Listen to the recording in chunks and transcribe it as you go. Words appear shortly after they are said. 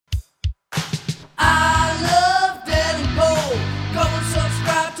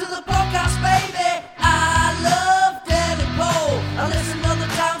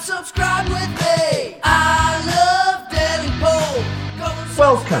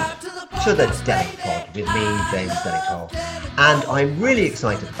Welcome to the Deli Pod with me, James Dellicole. And I'm really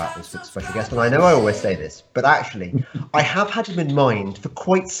excited about this week's special guest. And I know I always say this, but actually, I have had him in mind for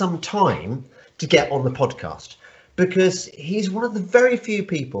quite some time to get on the podcast, because he's one of the very few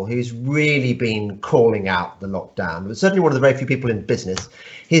people who's really been calling out the lockdown. But certainly one of the very few people in business.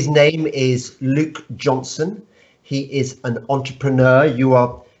 His name is Luke Johnson. He is an entrepreneur. You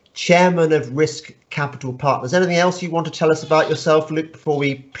are chairman of Risk Capital Partners. Anything else you want to tell us about yourself, Luke, before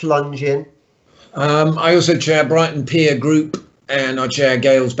we plunge in? I also chair Brighton Pier Group, and I chair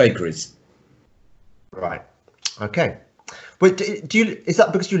Gales Bakeries. Right. Okay. But is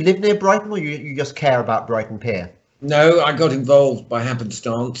that because you live near Brighton, or you just care about Brighton Pier? No, I got involved by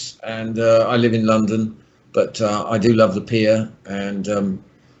happenstance, and I live in London, but I do love the pier, and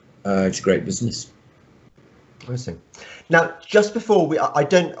it's a great business. I see. Now, just before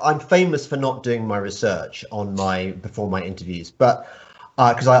I'm famous for not doing my research on before my interviews, but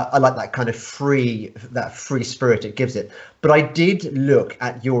because I like that kind of free spirit it gives it. But I did look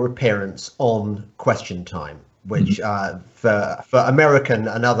at your appearance on Question Time, which for American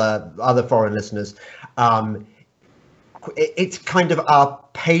and other foreign listeners, it's kind of a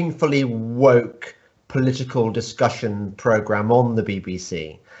painfully woke political discussion program on the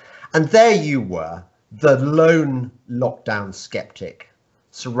BBC, and there you were, the lone lockdown skeptic,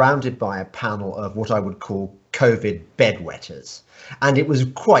 surrounded by a panel of what I would call COVID bedwetters. And it was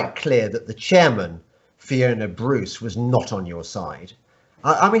quite clear that the chairman, Fiona Bruce, was not on your side.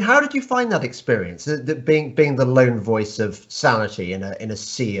 I mean, how did you find that experience, being the lone voice of sanity in a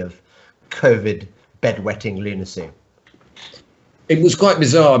sea of COVID bedwetting lunacy? It was quite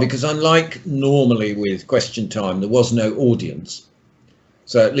bizarre, because unlike normally with Question Time, there was no audience.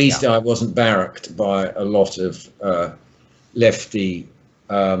 So at least I wasn't barracked by a lot of lefty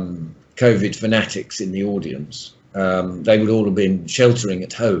COVID fanatics in the audience. They would all have been sheltering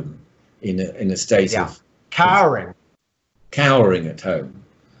at home in a state of cowering at home.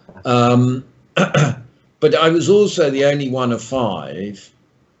 But I was also the only one of five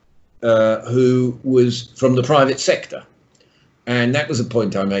who was from the private sector. And that was a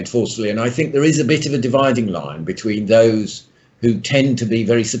point I made forcefully. And I think there is a bit of a dividing line between those who tend to be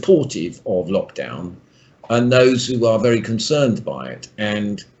very supportive of lockdown and those who are very concerned by it.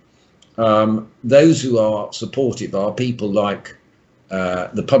 And those who are supportive are people like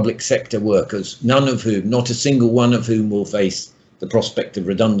the public sector workers, not a single one of whom will face the prospect of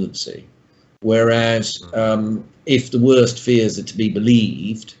redundancy. Whereas if the worst fears are to be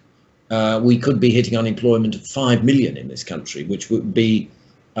believed, we could be hitting unemployment of 5 million in this country, which would be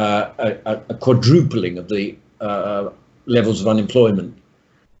a quadrupling of the levels of unemployment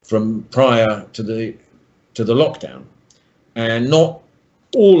from prior to the lockdown. And not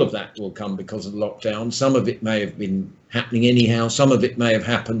all of that will come because of the lockdown. Some of it may have been happening anyhow. Some of it may have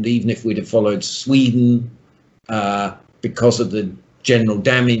happened even if we'd have followed Sweden because of the general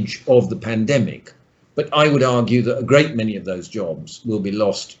damage of the pandemic. But I would argue that a great many of those jobs will be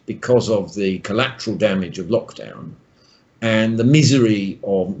lost because of the collateral damage of lockdown and the misery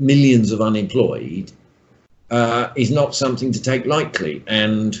of millions of unemployed is not something to take lightly.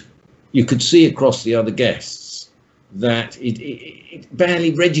 And you could see across the other guests that it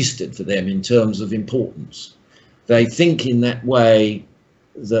barely registered for them in terms of importance. They think in that way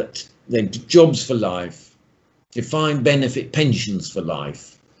that they're jobs for life, defined benefit pensions for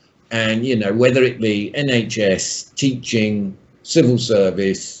life, and, you know, whether it be NHS, teaching, civil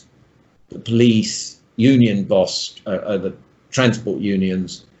service, the police, union boss, the transport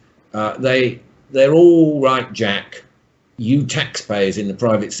unions, they're all right, Jack. You taxpayers in the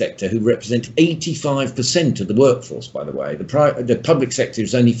private sector, who represent 85% of the workforce, by the way. The public sector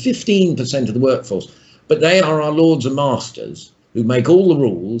is only 15% of the workforce, but they are our lords and masters who make all the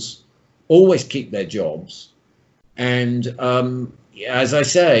rules, always keep their jobs. And as I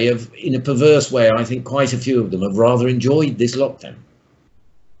say, in a perverse way, I think quite a few of them have rather enjoyed this lockdown.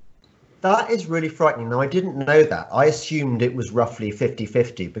 That is really frightening. Now, I didn't know that. I assumed it was roughly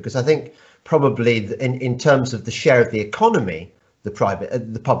 50-50, because I think probably in terms of the share of the economy,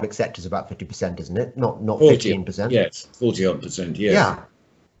 the public sector is about 50%, isn't it? Not 15%. Yes, 40-odd%. Yes.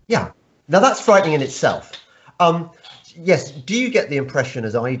 Yeah. Now that's frightening in itself. Yes. Do you get the impression,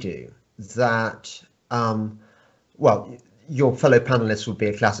 as I do, that your fellow panelists would be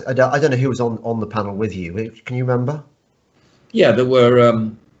a classic? I don't know who was on the panel with you. Can you remember? Yeah, there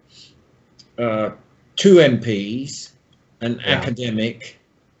were 2 MPs, an academic,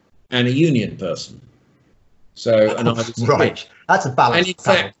 and a union person. So, and I was right. That's a balance. And in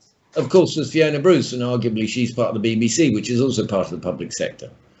fact, of course, there's Fiona Bruce, and arguably she's part of the BBC, which is also part of the public sector.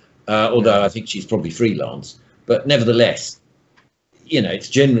 Although I think she's probably freelance, but nevertheless, it's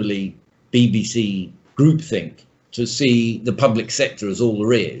generally BBC groupthink to see the public sector as all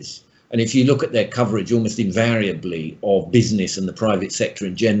there is. And if you look at their coverage almost invariably of business and the private sector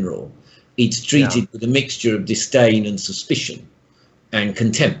in general, it's treated with a mixture of disdain and suspicion and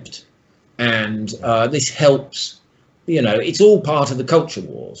contempt. And this helps, it's all part of the culture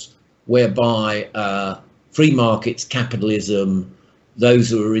wars, whereby free markets, capitalism, those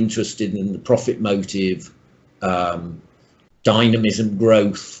who are interested in the profit motive, dynamism,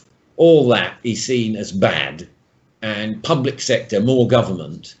 growth, all that is seen as bad, and public sector, more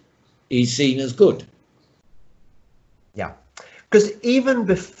government, is seen as good. Yeah, because even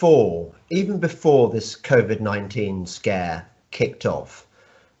before this COVID-19 scare kicked off,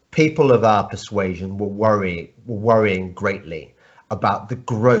 people of our persuasion were worrying greatly about the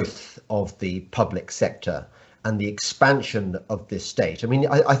growth of the public sector and the expansion of this state. I mean,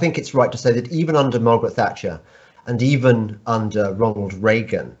 I think it's right to say that even under Margaret Thatcher and even under Ronald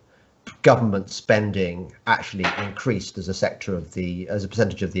Reagan, government spending actually increased as a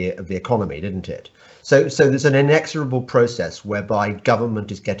percentage of the economy, didn't it? So there's an inexorable process whereby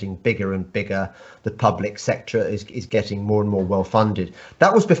government is getting bigger and bigger. The public sector is getting more and more well funded.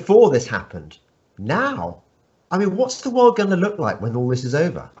 That was before this happened. Now, I mean, what's the world going to look like when all this is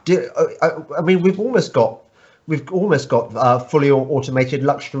over? I mean, we've almost got fully automated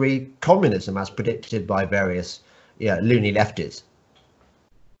luxury communism, as predicted by various loony lefties.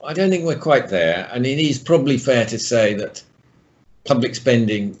 I don't think we're quite there, and it is probably fair to say that public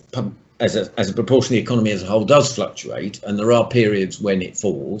spending as a proportion of the economy as a whole does fluctuate, and there are periods when it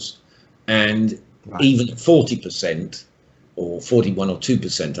falls, and even at 40% or 41 or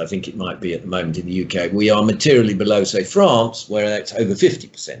 2%, I think it might be at the moment in the UK, we are materially below, say, France, where it's over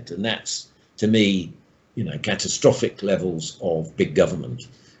 50%, and that's, to me, catastrophic levels of big government.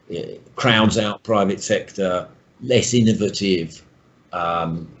 It crowds out private sector, less innovative.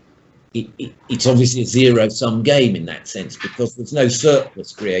 It's obviously a zero-sum game in that sense, because there's no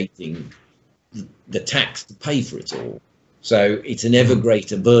surplus creating the tax to pay for it all. So it's an ever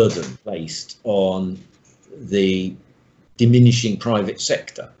greater burden placed on the diminishing private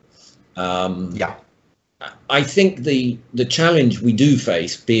sector. I think the challenge we do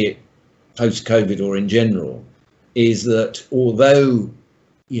face, be it post-COVID or in general, is that although,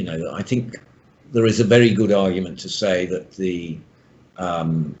 I think there is a very good argument to say that the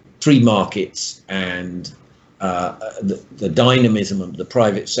free markets and the dynamism of the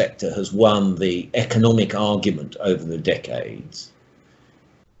private sector has won the economic argument over the decades.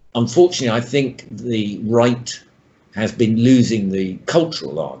 Unfortunately, I think the right has been losing the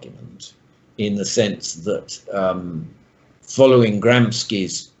cultural argument, in the sense that following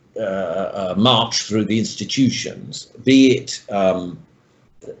Gramsci's march through the institutions, be it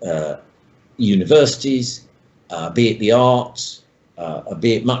universities, be it the arts,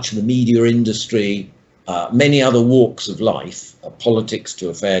 be it much of the media industry, many other walks of life, politics to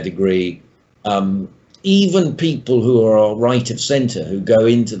a fair degree, even people who are right of centre, who go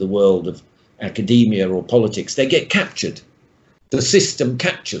into the world of academia or politics, they get captured. The system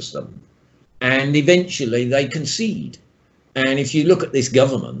captures them, and eventually they concede. And if you look at this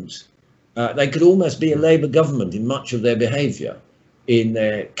government, they could almost be a Labour government in much of their behaviour, in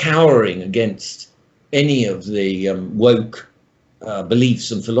their cowering against any of the woke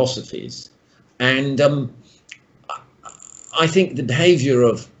beliefs and philosophies. And I think the behaviour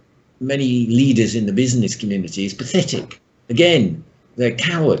of many leaders in the business community is pathetic. Again, they're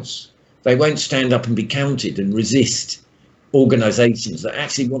cowards. They won't stand up and be counted and resist organisations that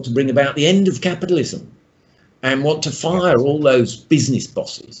actually want to bring about the end of capitalism and want to fire all those business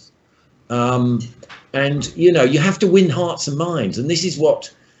bosses. And, you have to win hearts and minds. And this is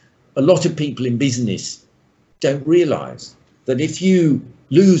what a lot of people in business don't realise, that if you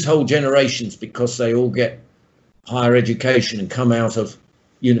lose whole generations because they all get higher education and come out of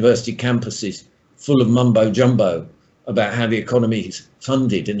university campuses full of mumbo jumbo about how the economy is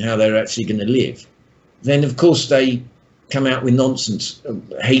funded and how they're actually going to live, then of course they come out with nonsense,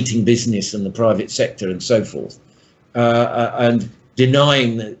 hating business and the private sector and so forth, and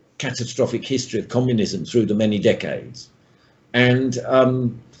denying the catastrophic history of communism through the many decades. And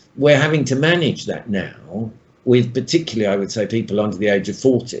we're having to manage that now with, particularly, I would say, people under the age of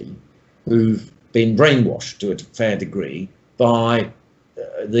 40 who've been brainwashed to a fair degree by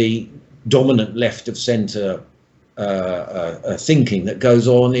the dominant left of centre thinking that goes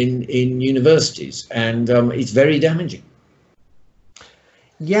on in universities, and it's very damaging.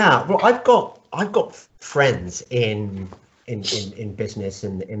 Yeah, well, I've got friends in business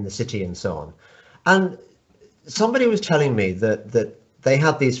in the city and so on, and somebody was telling me that they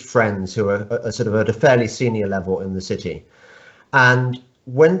had these friends who are sort of at a fairly senior level in the city, And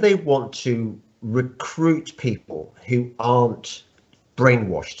when they want to recruit people who aren't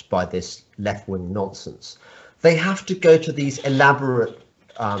brainwashed by this left-wing nonsense, they have to go to these adopt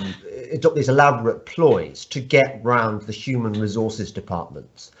these elaborate ploys to get round the human resources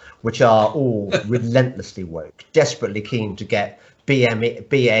departments, which are all relentlessly woke, desperately keen to get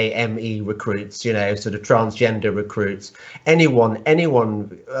BAME recruits, you know, sort of transgender recruits. Anyone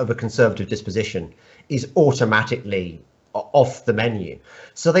of a conservative disposition is automatically off the menu.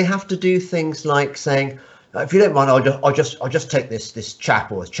 So they have to do things like saying, if you don't mind, I'll just take this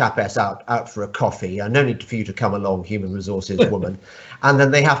chap or this chapess out for a coffee. No need for you to come along, human resources woman. And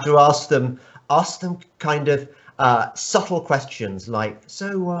then they have to ask them kind of subtle questions like,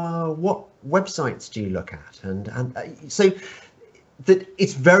 so what websites do you look at? And so that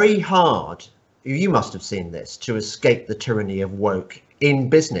it's very hard. You must have seen this, to escape the tyranny of woke in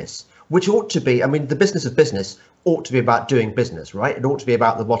business, which ought to be, I mean, the business of business ought to be about doing business, right? It ought to be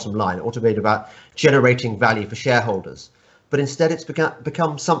about the bottom line. It ought to be about generating value for shareholders. But instead, it's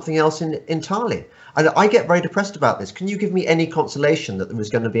become something else entirely. And I get very depressed about this. Can you give me any consolation that there was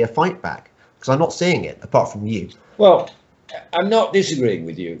going to be a fight back? Because I'm not seeing it, apart from you. Well, I'm not disagreeing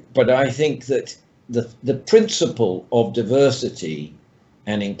with you, but I think that the principle of diversity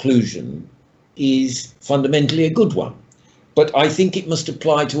and inclusion is fundamentally a good one. But I think it must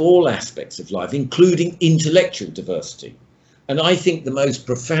apply to all aspects of life, including intellectual diversity. And I think the most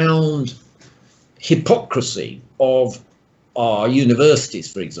profound hypocrisy of our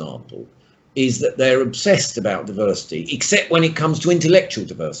universities, for example, is that they're obsessed about diversity, except when it comes to intellectual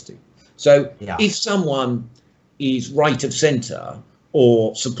diversity. So if someone is right of centre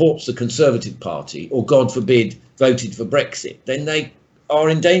or supports the Conservative Party or, God forbid, voted for Brexit, then they are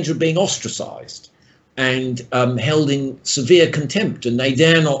in danger of being ostracised and held in severe contempt, and they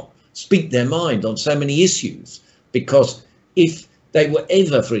dare not speak their mind on so many issues, because if they were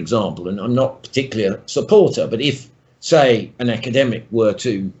ever, for example, and I'm not particularly a supporter, but if, say, an academic were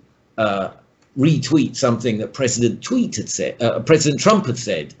to retweet something that President Trump had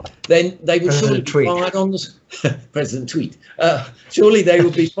said, then they would surely be fired on the President Tweet. Surely they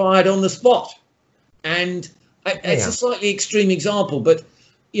would be fired on the spot. And it's a slightly extreme example, but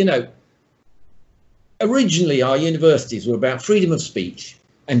you know, originally our universities were about freedom of speech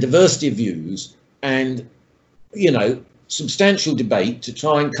and diversity of views and, you know, substantial debate to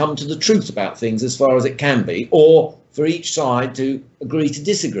try and come to the truth about things as far as it can be, or for each side to agree to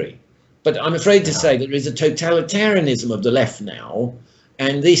disagree. But I'm afraid to say that there is a totalitarianism of the left now,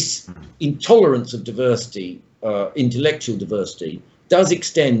 and this intolerance of diversity, intellectual diversity, does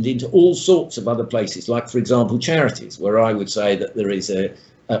extend into all sorts of other places, like, for example, charities, where I would say that there is a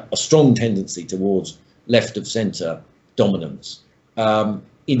strong tendency towards left of centre dominance.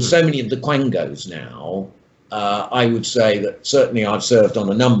 In so many of the quangos now, I would say that certainly I've served on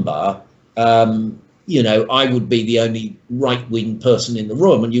a number. You know, I would be the only right-wing person in the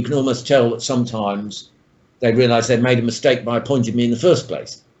room, and you can almost tell that sometimes they realise they've made a mistake by appointing me in the first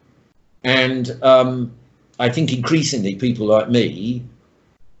place. And I think increasingly people like me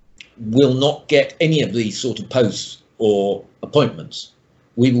will not get any of these sort of posts or appointments.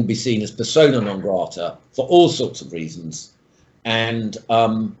 We will be seen as persona non grata for all sorts of reasons. And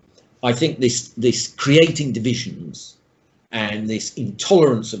I think this creating divisions and this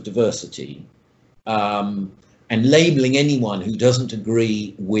intolerance of diversity and labelling anyone who doesn't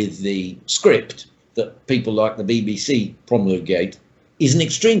agree with the script that people like the BBC promulgate is an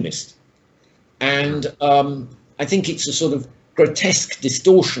extremist. And I think it's a sort of grotesque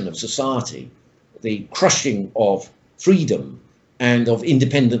distortion of society, the crushing of freedom and of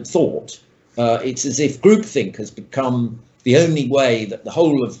independent thought. It's as if groupthink has become the only way that the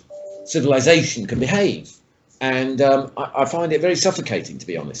whole of civilization can behave. And I find it very suffocating, to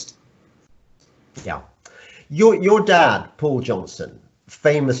be honest. Yeah. Your dad, Paul Johnson,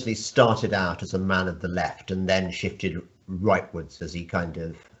 famously started out as a man of the left and then shifted rightwards as he kind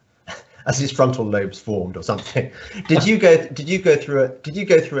of, as his frontal lobes formed or something. Did you go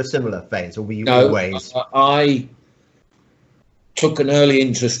through a similar phase, or were you always? I took an early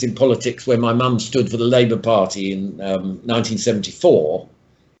interest in politics when my mum stood for the Labour Party in 1974,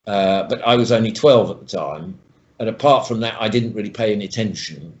 but I was only 12 at the time, and apart from that I didn't really pay any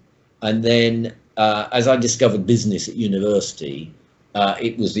attention. And then as I discovered business at university,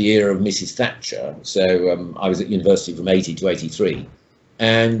 it was the era of Mrs. Thatcher, so I was at university from 80 to 83,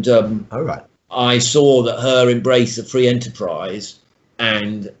 and I saw that her embrace of free enterprise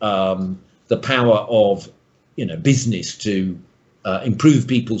and the power of, you know, business to improve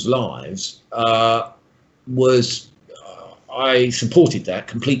people's lives I supported that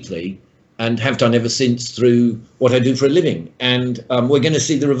completely, and have done ever since through what I do for a living. And we're going to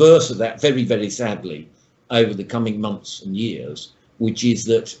see the reverse of that very, very sadly over the coming months and years, which is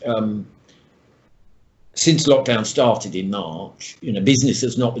that since lockdown started in March, business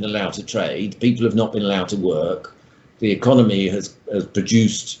has not been allowed to trade, people have not been allowed to work, the economy has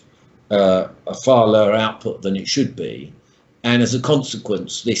produced a far lower output than it should be. And as a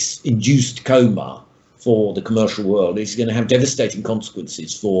consequence, this induced coma for the commercial world is going to have devastating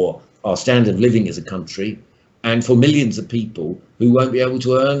consequences for our standard of living as a country and for millions of people who won't be able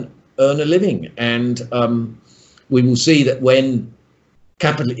to earn a living. And we will see that when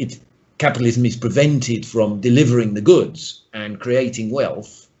capitalism is prevented from delivering the goods and creating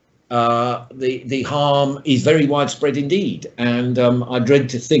wealth, the harm is very widespread indeed. And I dread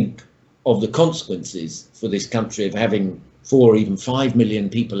to think of the consequences for this country of having 4 or even 5 million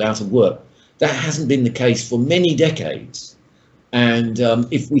people out of work. That hasn't been the case for many decades. And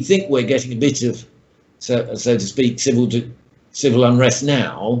if we think we're getting a bit of, so to speak, civil unrest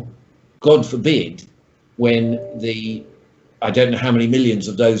now, God forbid, when I don't know how many millions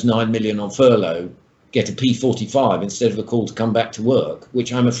of those 9 million on furlough get a P45 instead of a call to come back to work,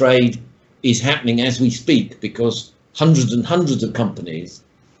 which I'm afraid is happening as we speak, because hundreds and hundreds of companies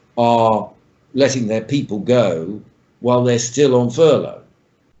are letting their people go while they're still on furlough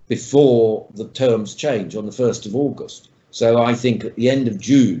before the terms change on the 1st of August. So I think at the end of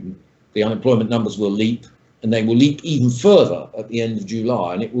June, the unemployment numbers will leap, and they will leap even further at the end of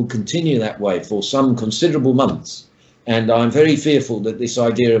July, and it will continue that way for some considerable months. And I'm very fearful that this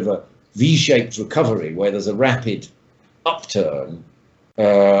idea of a V-shaped recovery, where there's a rapid upturn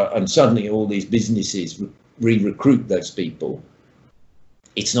and suddenly all these businesses re-recruit those people,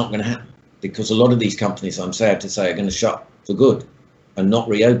 it's not going to happen, because a lot of these companies, I'm sad to say, are going to shut for good and not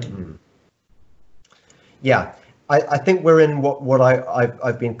reopen. Yeah, I think we're in what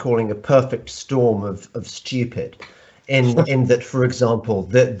I've been calling a perfect storm of stupid, in that, for example,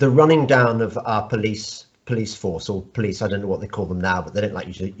 the running down of our police force, or police, I don't know what they call them now, but they don't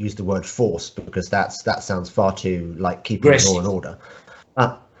like to use the word force because that sounds far too like keeping law and order.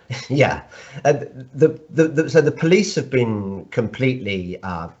 Yeah, so the police have been completely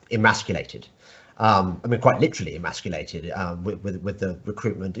emasculated. I mean, quite literally emasculated with the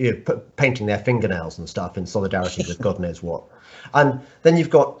recruitment, painting their fingernails and stuff in solidarity with God knows what. And then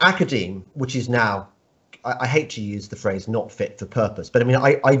you've got academe, which is now, I hate to use the phrase not fit for purpose, but I mean,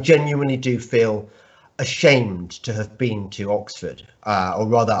 I genuinely do feel ashamed to have been to Oxford, or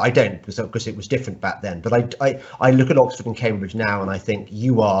rather I don't, because it was different back then, but I look at Oxford and Cambridge now and I think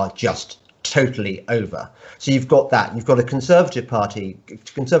you are just totally over. So you've got that, you've got a Conservative party,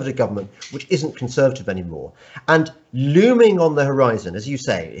 Conservative government, which isn't Conservative anymore, and looming on the horizon, as you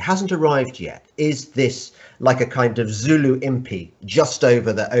say, it hasn't arrived yet, is this like a kind of Zulu impi just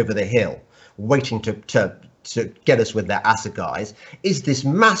over the hill, waiting to get us with their assegais, is this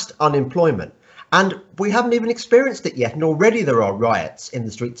massed unemployment. And we haven't even experienced it yet. And already there are riots in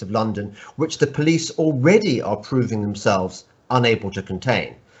the streets of London, which the police already are proving themselves unable to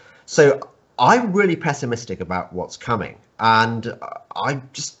contain. So I'm really pessimistic about what's coming. And I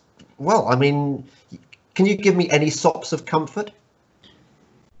just, well, I mean, can you give me any sops of comfort?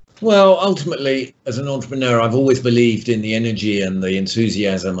 Well, ultimately, as an entrepreneur, I've always believed in the energy and the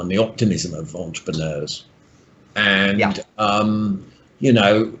enthusiasm and the optimism of entrepreneurs. And, yeah.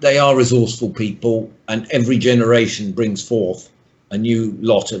 They are resourceful people, and every generation brings forth a new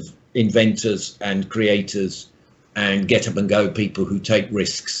lot of inventors and creators and get up and go people who take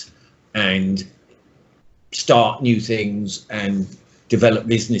risks and start new things and develop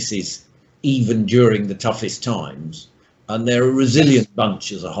businesses even during the toughest times. And they're a resilient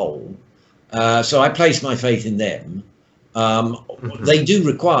bunch as a whole. So I place my faith in them. They do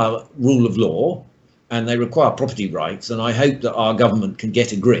require rule of law, and they require property rights, and I hope that our government can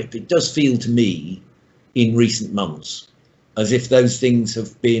get a grip. It does feel to me in recent months as if those things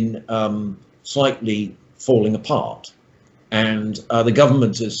have been slightly falling apart, and the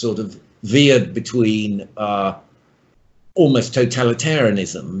government has sort of veered between almost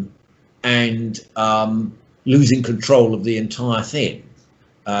totalitarianism and losing control of the entire thing.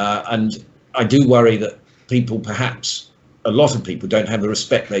 And I do worry that people, perhaps a lot of people, don't have the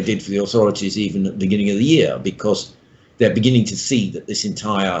respect they did for the authorities even at the beginning of the year, because they're beginning to see that this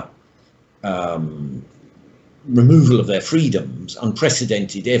entire removal of their freedoms,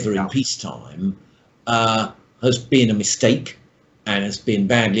 unprecedented ever in peacetime, has been a mistake and has been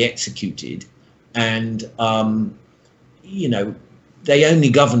badly executed. And, they only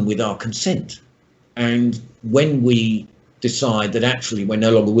govern with our consent. And when we decide that actually we're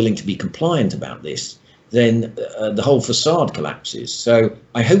no longer willing to be compliant about this, then the whole facade collapses. So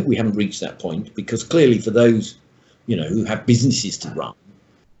I hope we haven't reached that point, because clearly for those, who have businesses to run,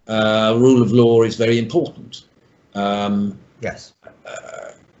 rule of law is very important. Yes.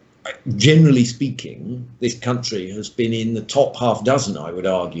 Generally speaking, this country has been in the top half dozen, I would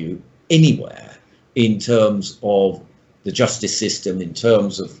argue, anywhere in terms of the justice system, in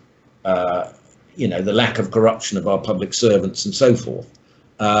terms of, the lack of corruption of our public servants and so forth.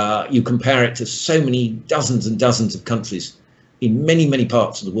 You compare it to so many dozens and dozens of countries in many, many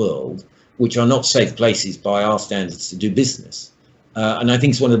parts of the world, which are not safe places by our standards to do business. And I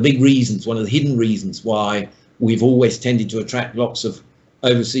think it's one of the big reasons, one of the hidden reasons why we've always tended to attract lots of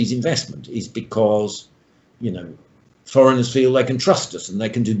overseas investment, is because, foreigners feel they can trust us and they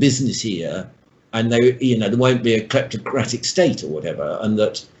can do business here, and there won't be a kleptocratic state or whatever, and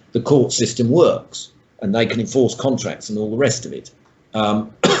that the court system works and they can enforce contracts and all the rest of it.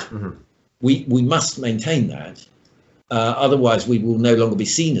 We must maintain that. Otherwise, we will no longer be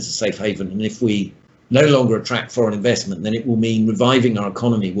seen as a safe haven. And if we no longer attract foreign investment, then it will mean reviving our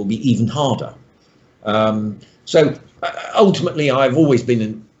economy will be even harder. So ultimately, I've always been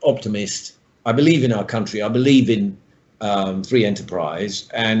an optimist. I believe in our country. I believe in free enterprise,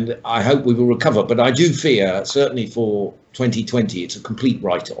 and I hope we will recover. But I do fear, certainly for 2020, it's a complete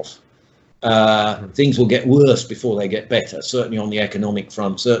write-off. Things will get worse before they get better, certainly on the economic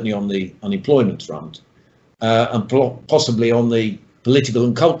front, certainly on the unemployment front, and possibly on the political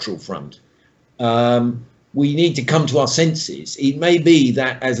and cultural front. We need to come to our senses. It may be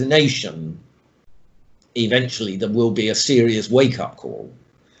that as a nation, eventually there will be a serious wake-up call,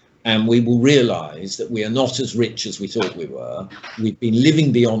 and we will realise that we are not as rich as we thought we were. We've been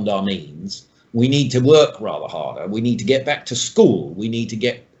living beyond our means. We need to work rather harder. We need to get back to school. We need to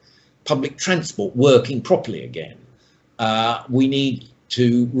get public transport working properly again. We need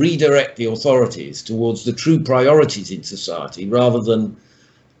to redirect the authorities towards the true priorities in society, rather than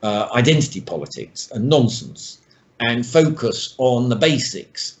identity politics and nonsense, and focus on the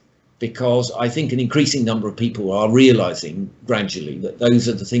basics, because I think an increasing number of people are realizing gradually that those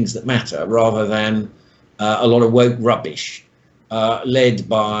are the things that matter, rather than a lot of woke rubbish led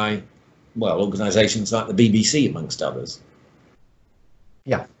by, organizations like the BBC, amongst others.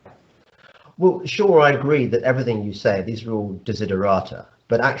 Yeah. Well, sure, I agree that everything you say, these are all desiderata,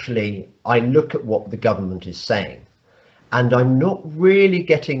 but actually I look at what the government is saying, and I'm not really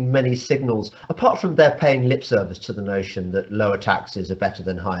getting many signals, apart from they're paying lip service to the notion that lower taxes are better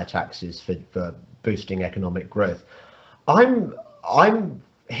than higher taxes for boosting economic growth. I'm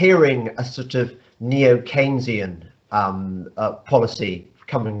hearing a sort of neo-Keynesian policy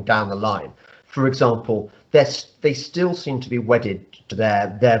coming down the line. For example, they still seem to be wedded to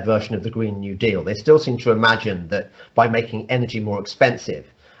their version of the Green New Deal. They still seem to imagine that by making energy more expensive,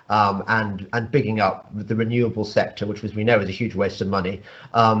 and bigging up the renewable sector, which, as we know, is a huge waste of money.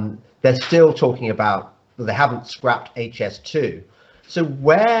 They're still talking about, they haven't scrapped HS2. So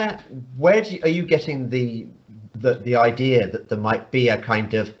where are you getting the idea that there might be a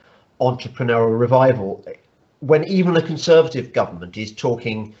kind of entrepreneurial revival, when even a Conservative government is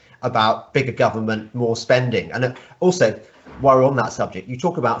talking about bigger government, more spending? And also, while we're on that subject, you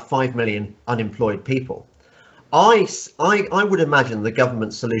talk about 5 million unemployed people. I would imagine the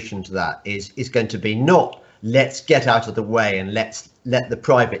government solution to that is going to be not let's get out of the way and let the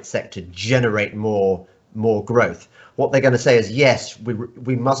private sector generate more growth. What they're going to say is, yes,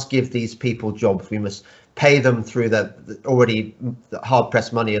 we must give these people jobs. We must pay them through the already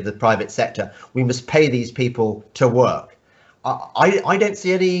hard-pressed money of the private sector. We must pay these people to work. I don't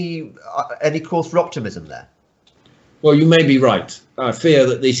see any cause for optimism there. Well, you may be right. I fear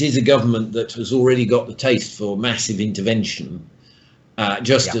that this is a government that has already got the taste for massive intervention,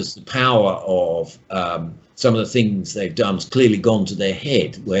 just as the power of some of the things they've done has clearly gone to their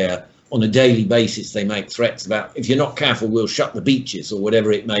head, where on a daily basis they make threats about, if you're not careful, we'll shut the beaches, or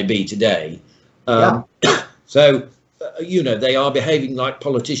whatever it may be today. So, they are behaving like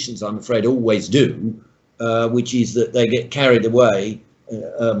politicians, I'm afraid, always do, which is that they get carried away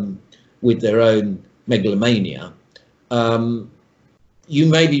with their own megalomania. You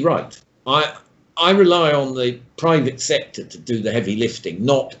may be right. I rely on the private sector to do the heavy lifting,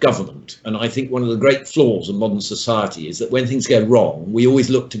 not government. And I think one of the great flaws of modern society is that when things go wrong, we always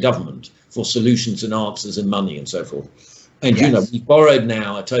look to government for solutions and answers and money and so forth. And, yes, we've borrowed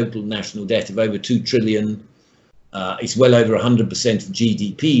now a total national debt of over 2 trillion. It's well over 100% of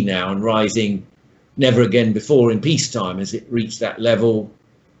GDP now, and rising never again before in peacetime as it reached that level.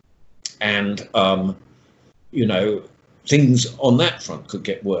 And, things on that front could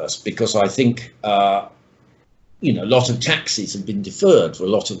get worse, because I think, a lot of taxes have been deferred for a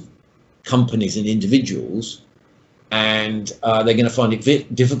lot of companies and individuals, and they're going to find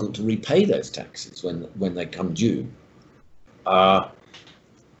it difficult to repay those taxes when they come due.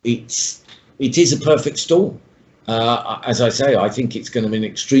 It is a perfect storm. As I say, I think it's going to be an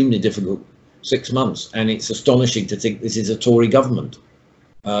extremely difficult 6 months, and it's astonishing to think this is a Tory government.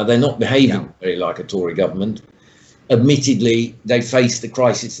 They're not behaving very like a Tory government. Admittedly, they face the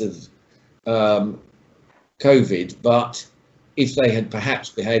crisis of COVID, but if they had perhaps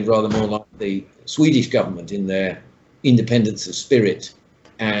behaved rather more like the Swedish government in their independence of spirit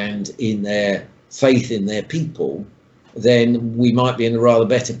and in their faith in their people, then we might be in a rather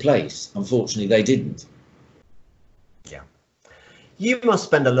better place. Unfortunately, they didn't. Yeah. You must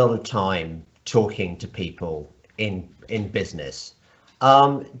spend a lot of time talking to people in business.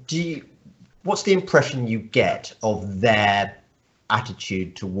 What's the impression you get of their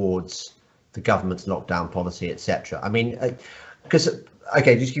attitude towards the government's lockdown policy, etc.? I mean, because,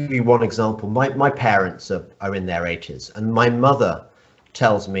 okay, just give you one example. My parents are in their 80s, and my mother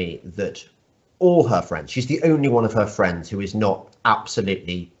tells me that all her friends, she's the only one of her friends who is not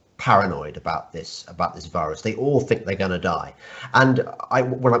absolutely paranoid about this virus. They all think they're going to die. And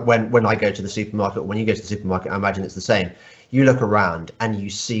when I go to the supermarket, when you go to the supermarket, I imagine it's the same. You look around and you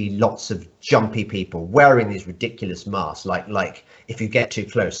see lots of jumpy people wearing these ridiculous masks, like if you get too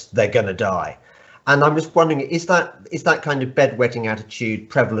close, they're going to die. And I'm just wondering, is that kind of bedwetting attitude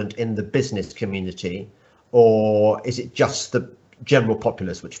prevalent in the business community, or is it just the general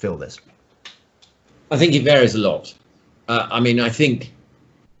populace which feel this? I think it varies a lot. I mean, I think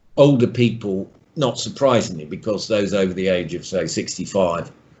older people, not surprisingly, because those over the age of, say,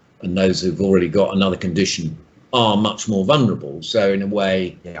 65 and those who've already got another condition are much more vulnerable. So in a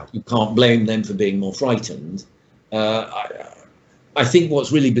way, you can't blame them for being more frightened. I think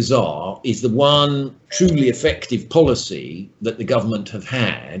what's really bizarre is the one truly effective policy that the government have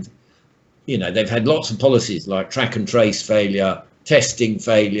had. You know, they've had lots of policies like track and trace failure, testing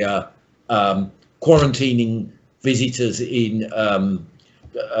failure, quarantining visitors in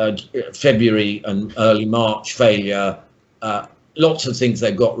February and early March failure, lots of things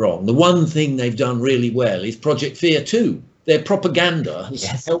they've got wrong. The one thing they've done really well is Project Fear 2. Their propaganda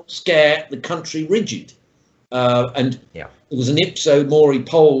has helped scare the country rigid. And there was an Ipsos Mori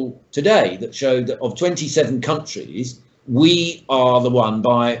poll today that showed that of 27 countries, we are the one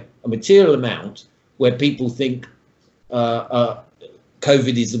by a material amount where people think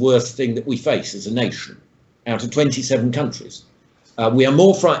COVID is the worst thing that we face as a nation, out of 27 countries. We are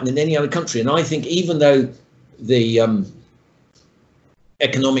more frightened than any other country. And I think even though the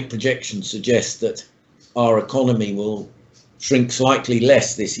economic projections suggest that our economy will shrink slightly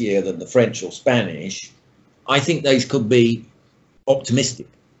less this year than the French or Spanish, I think those could be optimistic,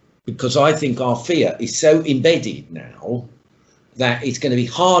 because I think our fear is so embedded now that it's going to be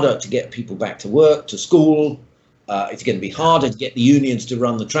harder to get people back to work, to school. It's going to be harder to get the unions to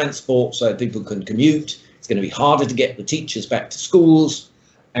run the transport so people can commute. It's going to be harder to get the teachers back to schools.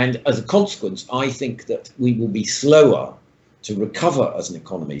 And as a consequence, I think that we will be slower to recover as an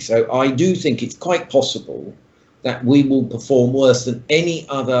economy. So I do think it's quite possible that we will perform worse than any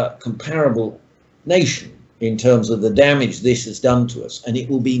other comparable nation in terms of the damage this has done to us. And it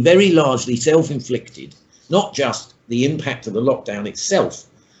will be very largely self-inflicted, not just the impact of the lockdown itself,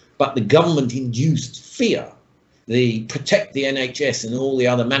 but the government-induced fear, the protect the NHS and all the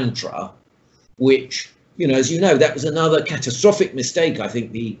other mantra, which, you know, as you know, that was another catastrophic mistake I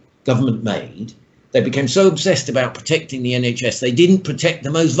think the government made. They became so obsessed about protecting the NHS, they didn't protect the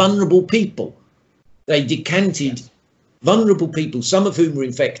most vulnerable people. They decanted vulnerable people, some of whom were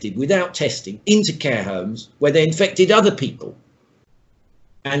infected without testing, into care homes where they infected other people.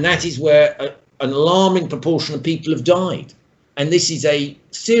 And that is where an alarming proportion of people have died. And this is a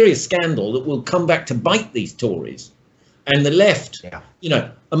serious scandal that will come back to bite these Tories. And the left, you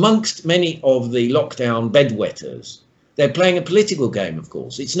know, amongst many of the lockdown bedwetters, they're playing a political game, of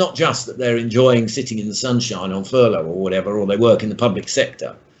course. It's not just that they're enjoying sitting in the sunshine on furlough or whatever, or they work in the public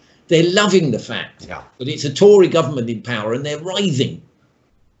sector. They're loving the fact that it's a Tory government in power and they're writhing.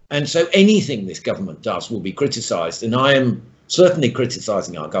 And so anything this government does will be criticised. And I am certainly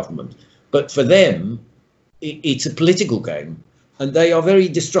criticising our government. But for them, it's a political game. And they are very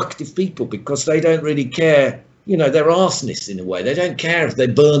destructive people because they don't really care. You know, they're arsonists in a way. They don't care if they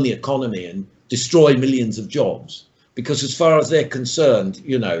burn the economy and destroy millions of jobs. Because as far as they're concerned,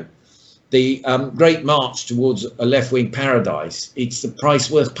 you know, the great march towards a left-wing paradise, it's the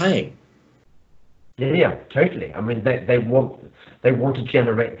price worth paying. Yeah, totally. I mean, they want to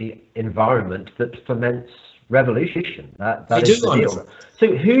generate the environment that foments revolution. That is the deal.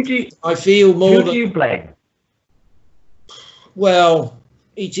 So who do you blame? Well,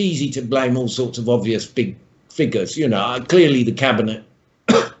 it's easy to blame all sorts of obvious big figures. Clearly the cabinet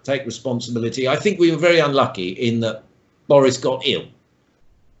take responsibility. I think we were very unlucky in that Boris got ill,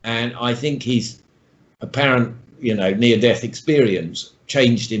 and I think his apparent, near-death experience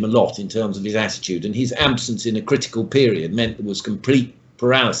changed him a lot in terms of his attitude, and his absence in a critical period meant there was complete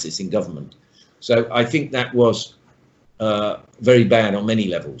paralysis in government. So I think that was very bad on many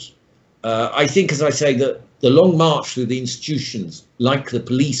levels. I think, as I say, that the long march through the institutions, like the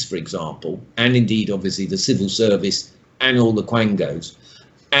police, for example, and indeed, obviously, the civil service and all the quangos,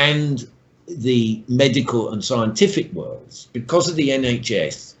 and the medical and scientific worlds, because of the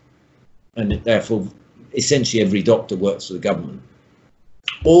NHS, and therefore essentially every doctor works for the government,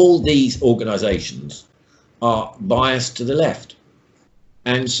 all these organisations are biased to the left.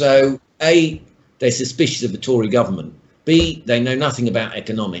 And so, A, they're suspicious of the Tory government. B, they know nothing about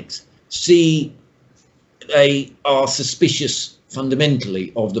economics. C, they are suspicious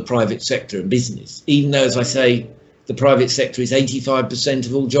fundamentally of the private sector and business, even though, as I say, the private sector is 85%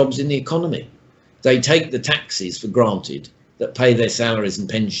 of all jobs in the economy. They take the taxes for granted that pay their salaries and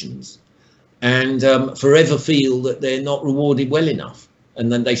pensions, and forever feel that they're not rewarded well enough,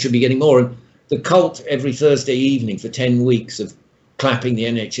 and then they should be getting more. And the cult every Thursday evening for 10 weeks of clapping the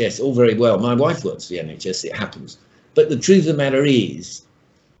NHS, all very well. My wife works for the NHS, it happens. But the truth of the matter is,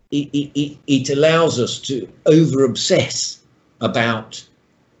 it allows us to over-obsess about,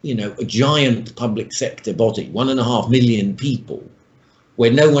 a giant public sector body, 1.5 million people,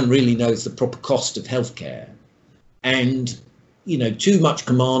 where no one really knows the proper cost of healthcare, and, too much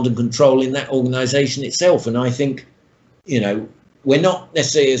command and control in that organisation itself. And I think, we're not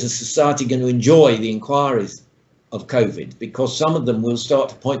necessarily as a society going to enjoy the inquiries of COVID, because some of them will start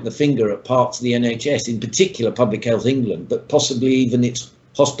to point the finger at parts of the NHS, in particular Public Health England, but possibly even its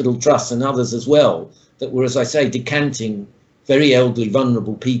hospital trusts and others as well, that were, as I say, decanting very elderly,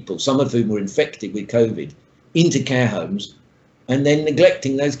 vulnerable people, some of whom were infected with COVID, into care homes and then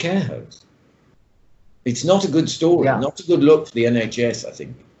neglecting those care homes. It's not a good story, not a good look for the NHS, I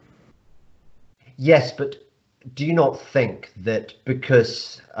think. Yes, but do you not think that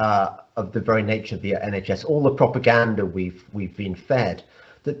because of the very nature of the NHS, all the propaganda we've been fed,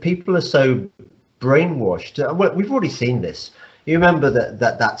 that people are so brainwashed? Well, we've already seen this. You remember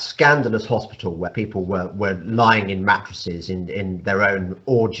that scandalous hospital where people were lying in mattresses in their own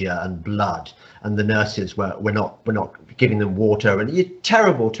ordure and blood, and the nurses were not giving them water, and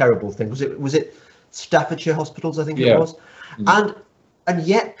terrible thing. Was it Staffordshire Hospitals, I think it was, and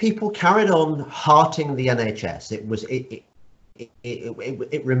yet people carried on hearting the NHS.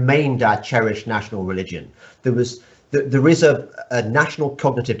 It remained our cherished national religion. There is a national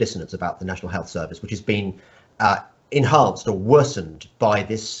cognitive dissonance about the National Health Service, which has been enhanced or worsened by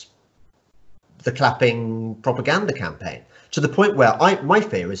the clapping propaganda campaign, to the point where my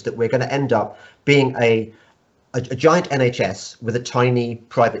fear is that we're going to end up being a giant NHS with a tiny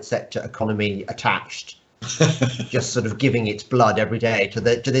private sector economy attached, just sort of giving its blood every day to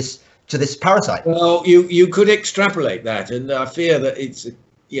this parasite. Well, you could extrapolate that, and I fear that it's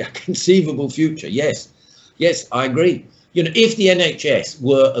a conceivable future. Yes, I agree. If the NHS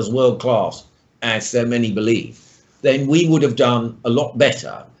were as world class as so many believe, then we would have done a lot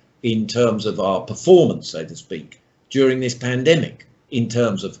better in terms of our performance, so to speak, during this pandemic, in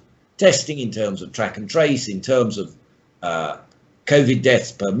terms of testing, in terms of track and trace, in terms of COVID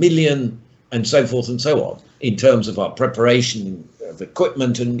deaths per million, and so forth and so on, in terms of our preparation of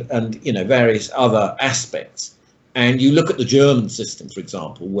equipment and various other aspects. And you look at the German system, for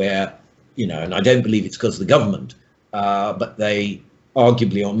example, where, and I don't believe it's because of the government, but they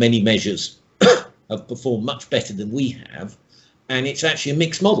arguably on many measures have performed much better than we have. And it's actually a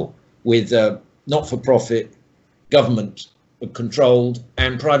mixed model with not-for-profit, government controlled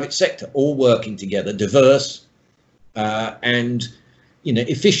and private sector all working together, diverse and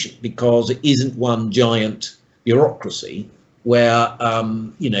efficient, because it isn't one giant bureaucracy where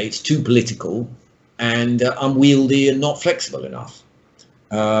it's too political and unwieldy and not flexible enough.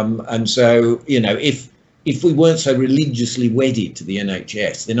 And so if we weren't so religiously wedded to the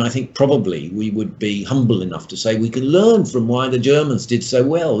NHS, then I think probably we would be humble enough to say we can learn from why the Germans did so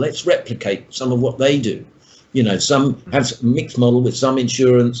well. Let's replicate some of what they do. Some have a mixed model with some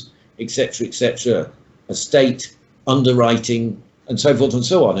insurance, etc., a state underwriting, and so forth and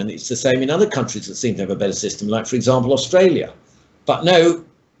so on. And it's the same in other countries that seem to have a better system, like, for example, Australia. But no,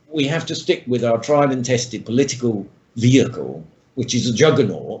 we have to stick with our tried and tested political vehicle, which is a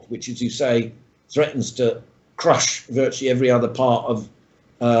juggernaut, which, as you say, threatens to crush virtually every other part of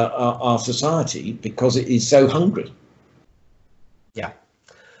our society because it is so hungry. Yeah.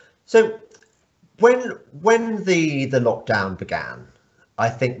 So when the lockdown began, I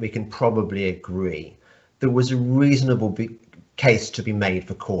think we can probably agree there was a reasonable case to be made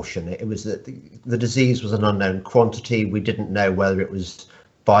for caution. It was that the disease was an unknown quantity. We didn't know whether it was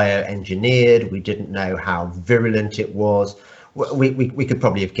bioengineered. We didn't know how virulent it was. We could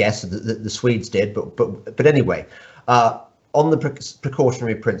probably have guessed that the Swedes did, but anyway, on the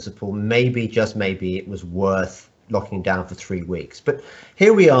precautionary principle, maybe, just maybe, it was worth locking down for 3 weeks. But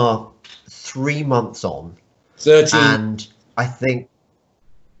here we are, 3 months on, 13. And I think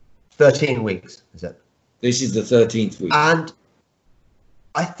 13 weeks, is it? This is the 13th week. And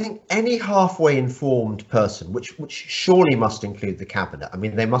I think any halfway informed person, which surely must include the cabinet, I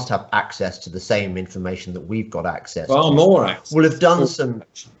mean, they must have access to the same information that we've got access to. Far more access. Will have done some.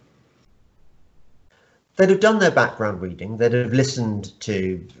 They'd have done their background reading. They'd have listened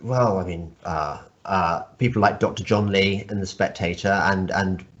to, well, I mean, people like Dr. John Lee in The Spectator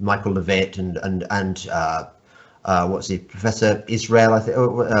and Michael Levitt and what's he, Professor Israel, I think,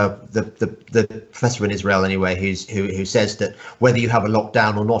 the professor in Israel anyway, who says that whether you have a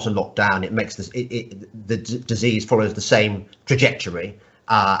lockdown or not a lockdown, it makes the disease follows the same trajectory,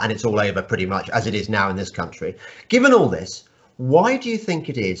 and it's all over pretty much as it is now in this country. Given all this, why do you think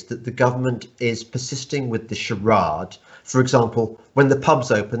it is that the government is persisting with the charade? For example, when the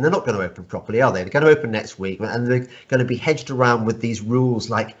pubs open, they're not going to open properly, are they? They're going to open next week, and they're going to be hedged around with these rules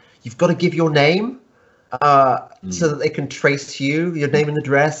like you've got to give your name so that they can trace you, your name and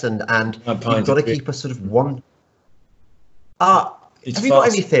address, and you've got to keep a sort of one. Have you got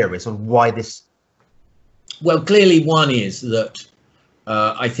any theories on why this? Well, clearly one is that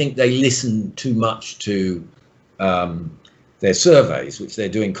I think they listen too much to their surveys, which they're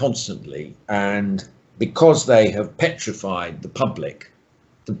doing constantly, and because they have petrified the public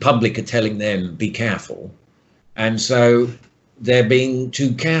are telling them be careful, and so they're being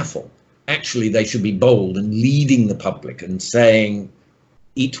too careful. Actually, they should be bold and leading the public and saying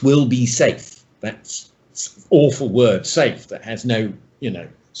it will be safe. That's an awful word, safe, that has no,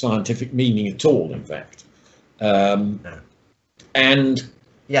 scientific meaning at all, in fact. No. And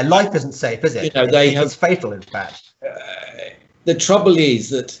yeah, life isn't safe, is it? It's fatal, in fact. The trouble is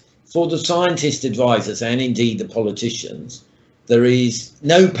that for the scientist advisors and indeed the politicians, there is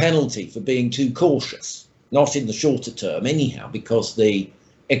no penalty for being too cautious, not in the shorter term anyhow, because the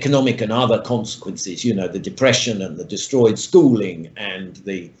economic and other consequences, the depression and the destroyed schooling and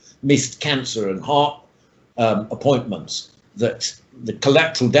the missed cancer and heart appointments, that the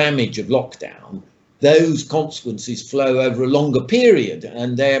collateral damage of lockdown, those consequences flow over a longer period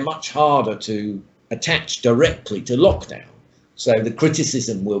and they're much harder to attach directly to lockdown. So the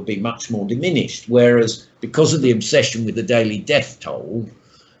criticism will be much more diminished, whereas because of the obsession with the daily death toll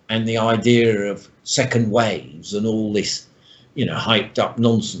and the idea of second waves and all this, hyped up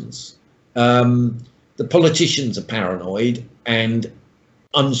nonsense, the politicians are paranoid and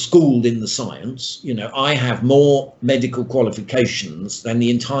unschooled in the science. I have more medical qualifications than the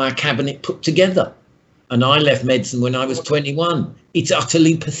entire cabinet put together, and I left medicine when I was 21. It's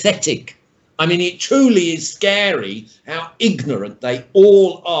utterly pathetic. I mean, it truly is scary how ignorant they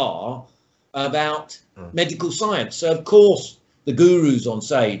all are about medical science. So, of course, the gurus on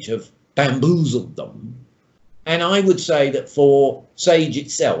SAGE have bamboozled them. And I would say that for SAGE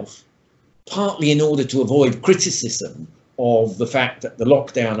itself, partly in order to avoid criticism of the fact that the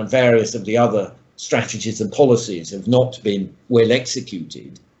lockdown and various of the other strategies and policies have not been well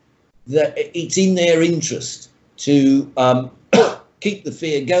executed, that it's in their interest to keep the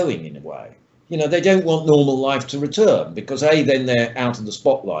fear going in a way. They don't want normal life to return because A, then they're out of the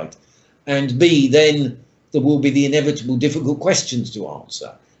spotlight, and B, then there will be the inevitable difficult questions to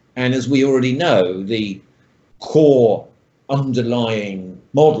answer. And as we already know, the core underlying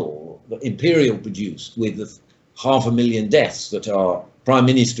model that Imperial produced with the 500,000 deaths that our Prime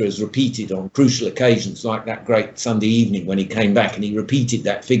Minister has repeated on crucial occasions, like that great Sunday evening when he came back and he repeated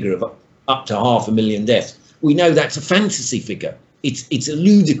that figure of up to 500,000 deaths. We know that's a fantasy figure. It's a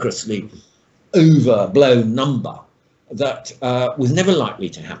ludicrously overblown number that was never likely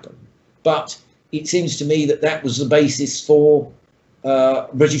to happen. But it seems to me that that was the basis for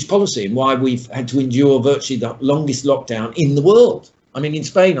British policy and why we've had to endure virtually the longest lockdown in the world. I mean, in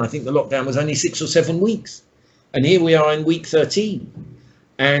Spain, I think the lockdown was only 6 or 7 weeks. And here we are in week 13.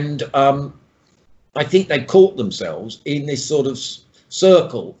 And I think they caught themselves in this sort of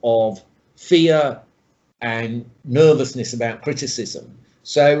circle of fear and nervousness about criticism.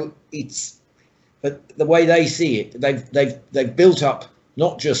 So it's the way they see it, they've built up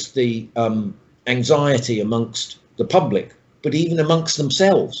not just the anxiety amongst the public, but even amongst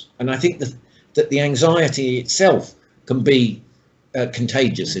themselves. And I think that the anxiety itself can be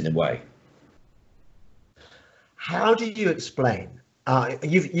contagious in a way. How do you explain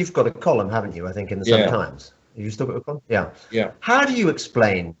You've got a column, haven't you? I think in the Yeah. Sun Times. Have you still got a column? Yeah. Yeah. How do you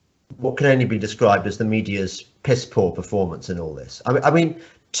explain what can only be described as the media's piss poor performance in all this? I mean,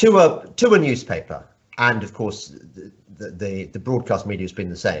 to a newspaper, and of course the broadcast media has been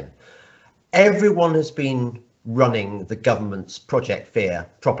the same. Everyone has been running the government's Project Fear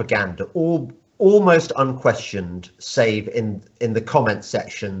propaganda, almost unquestioned, save in the comment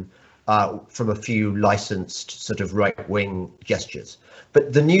section from a few licensed sort of right-wing gestures.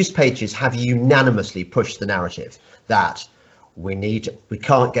 But the news pages have unanimously pushed the narrative that we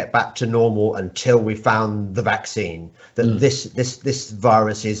can't get back to normal until we found the vaccine, that this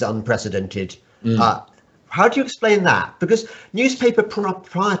virus is unprecedented. How do you explain that? Because newspaper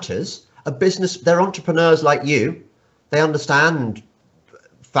proprietors, they're entrepreneurs like you. They understand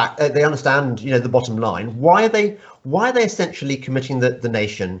the bottom line. Why are they essentially committing the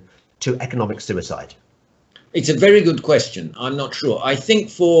nation to economic suicide? It's a very good question. I'm not sure. I think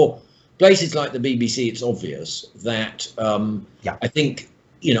for places like the BBC, it's obvious that I think,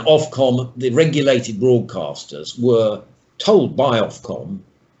 Ofcom, the regulated broadcasters, were told by Ofcom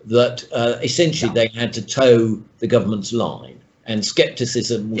that essentially they had to toe the government's line, and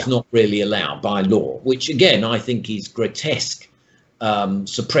scepticism was not really allowed by law, which again I think is grotesque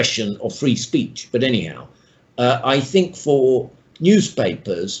suppression of free speech. But anyhow, I think for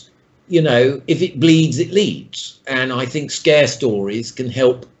newspapers, if it bleeds, it leads, and I think scare stories can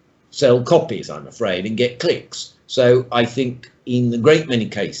help sell copies, I'm afraid, and get clicks. So I think in a great many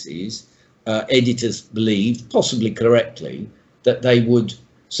cases, editors believed, possibly correctly, that they would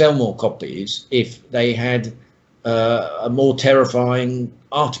sell more copies if they had more terrifying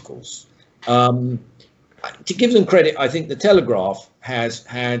articles. To give them credit, I think the Telegraph has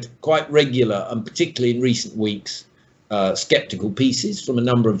had quite regular, and particularly in recent weeks, sceptical pieces from a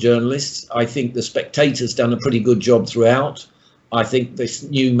number of journalists. I think the Spectator's done a pretty good job throughout. I think this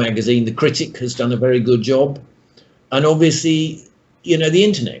new magazine, The Critic, has done a very good job. And obviously, the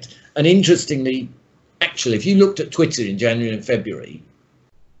internet. And interestingly, actually, if you looked at Twitter in January and February,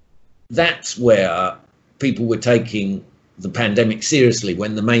 that's where people were taking the pandemic seriously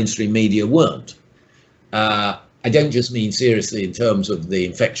when the mainstream media weren't. I don't just mean seriously in terms of the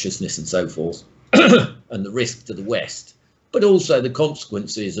infectiousness and so forth and the risk to the West, but also the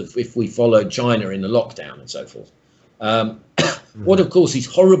consequences of if we followed China in a lockdown and so forth. What, of course, is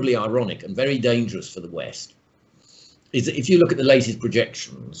horribly ironic and very dangerous for the West is that if you look at the latest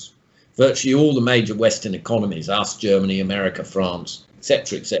projections, virtually all the major Western economies, us, Germany, America, France,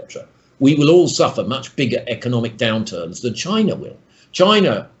 etc., we will all suffer much bigger economic downturns than China will.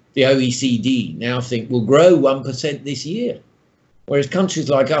 China, the OECD now think, will grow 1% this year, whereas countries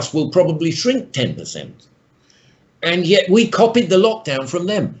like us will probably shrink 10%. And yet we copied the lockdown from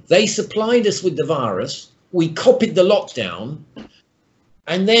them. They supplied us with the virus, we copied the lockdown,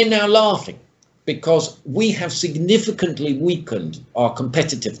 and they're now laughing because we have significantly weakened our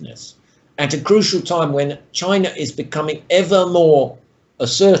competitiveness at a crucial time when China is becoming ever more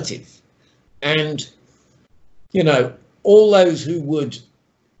assertive. And, all those who would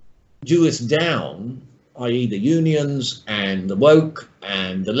do us down, i.e. the unions and the woke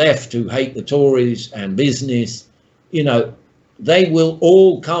and the left who hate the Tories and business, they will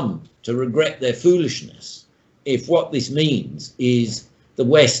all come to regret their foolishness if what this means is the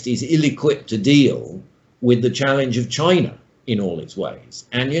West is ill-equipped to deal with the challenge of China in all its ways.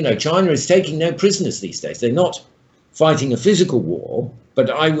 And, China is taking no prisoners these days. They're not fighting a physical war, but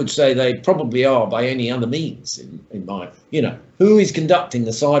I would say they probably are by any other means in my, who is conducting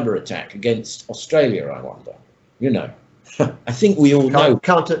the cyber attack against Australia, I wonder, I think we all know.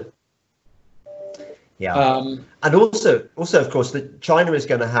 Yeah. And also, of course, that China is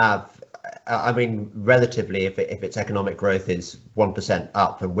going to have, relatively, if its economic growth is 1%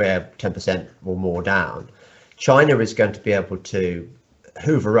 up and we're 10% or more down, China is going to be able to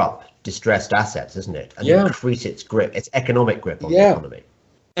hoover up distressed assets, isn't it? And increase its grip, its economic grip on the economy.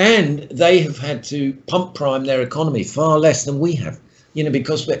 And they have had to pump prime their economy far less than we have,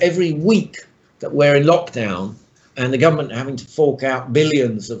 because for every week that we're in lockdown and the government having to fork out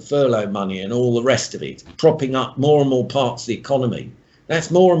billions of furlough money and all the rest of it, propping up more and more parts of the economy, that's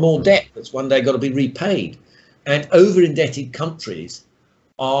more and more debt that's one day got to be repaid. And over-indebted countries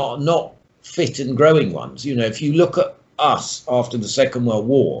are not fit and growing ones. If you look at us after the Second World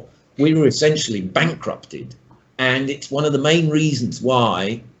War, we were essentially bankrupted. And it's one of the main reasons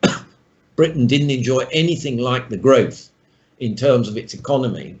why Britain didn't enjoy anything like the growth in terms of its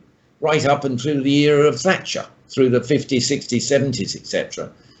economy right up until the era of Thatcher, through the 50s, 60s, 70s,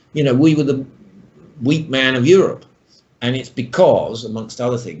 etc. We were the weak man of Europe. And it's because, amongst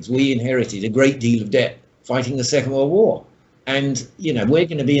other things, we inherited a great deal of debt fighting the Second World War. And, you know, we're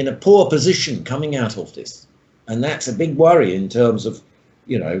going to be in a poor position coming out of this. And that's a big worry in terms of,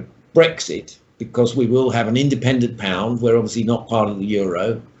 you know, Brexit, because we will have an independent pound. We're obviously not part of the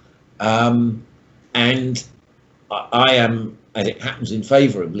euro. And I am, as it happens, in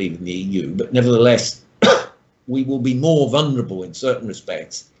favour of leaving the EU. But nevertheless, we will be more vulnerable in certain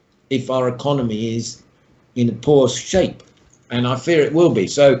respects if our economy is in a poor shape. And I fear it will be.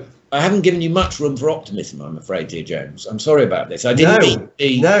 So I haven't given you much room for optimism, I'm afraid, dear James. I'm sorry about this. I didn't mean to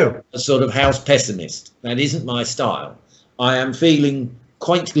be a sort of house pessimist. That isn't my style. I am feeling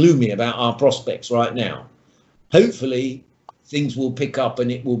quite gloomy about our prospects right now. Hopefully, things will pick up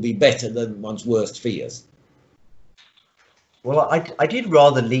and it will be better than one's worst fears. Well, I did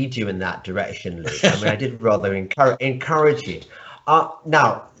rather lead you in that direction, Luke. I mean, I did rather encourage you.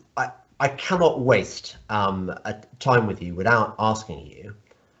 Now, I cannot waste a time with you without asking you,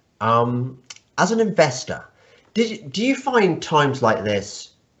 as an investor, do you find times like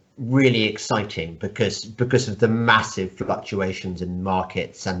this really exciting because of the massive fluctuations in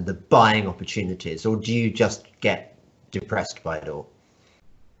markets and the buying opportunities, or do you just get depressed by it all?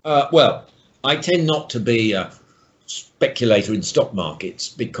 Well, I tend not to be a speculator in stock markets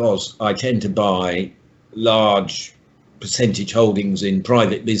because I tend to buy large percentage holdings in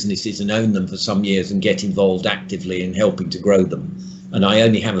private businesses and own them for some years and get involved actively in helping to grow them. And I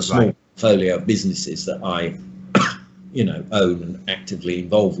only have a small portfolio of businesses that I, you know, own and actively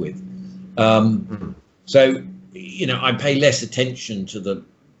involved with. So, you know, I pay less attention to the,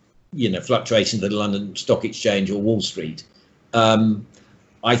 you know, fluctuations of the London Stock Exchange or Wall Street.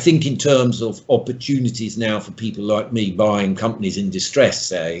 I think in terms of opportunities now for people like me buying companies in distress,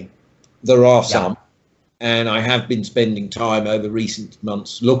 say, there are some. And I have been spending time over recent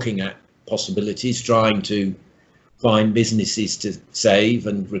months looking at possibilities, trying to find businesses to save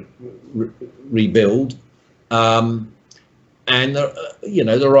and rebuild. And, you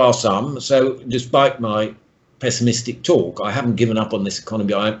know, there are some. So despite my pessimistic talk, I haven't given up on this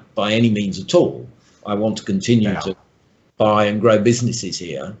economy by any means at all. I want to continue to buy and grow businesses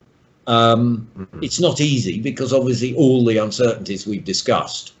here. It's not easy because obviously all the uncertainties we've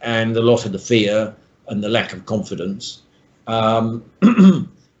discussed and a lot of the fear and the lack of confidence. No,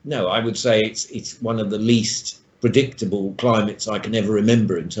 I would say it's one of the least predictable climates I can ever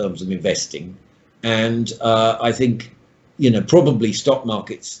remember in terms of investing. And I think, you know, probably stock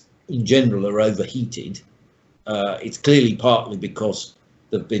markets in general are overheated. It's clearly partly because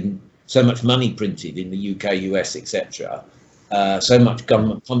there've been so much money printed in the UK, US, etc. So much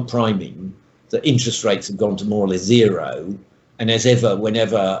government pump priming that interest rates have gone to more or less zero. And as ever,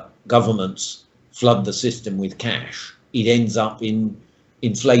 whenever governments flood the system with cash, it ends up in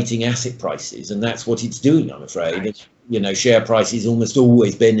inflating asset prices, and that's what it's doing, I'm afraid. Right. You know, share prices almost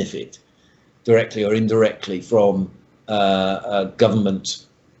always benefit directly or indirectly from government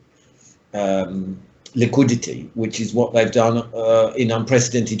liquidity, which is what they've done in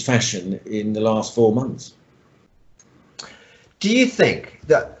unprecedented fashion in the last 4 months. Do you think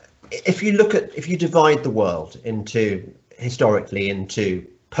that if you divide the world historically into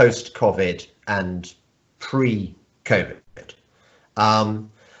post-COVID and pre-COVID,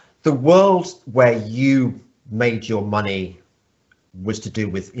 the world where you made your money was to do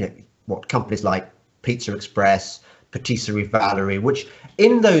with, you know, what companies like Pizza Express, Patisserie Valerie, which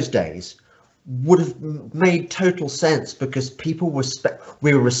in those days would have made total sense because people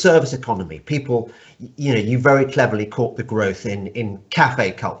we were a service economy. People, you know, you very cleverly caught the growth in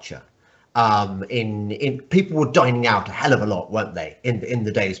cafe culture. In people were dining out a hell of a lot, weren't they, in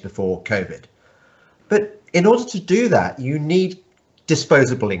the days before COVID? But in order to do that, you need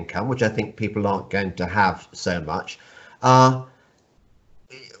disposable income, which I think people aren't going to have so much. I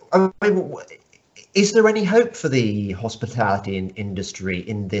mean, is there any hope for the hospitality industry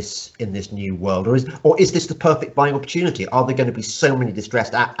in this new world, or is this the perfect buying opportunity? Are there going to be so many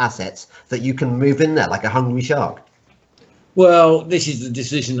distressed assets that you can move in there like a hungry shark? Well, this is the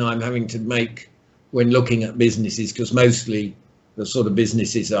decision I'm having to make when looking at businesses, because mostly the sort of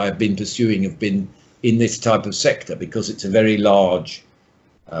businesses I've been pursuing have been in this type of sector because it's a very large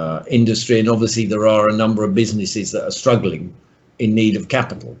industry, and obviously there are a number of businesses that are struggling in need of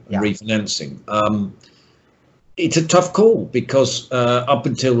capital and refinancing. It's a tough call because up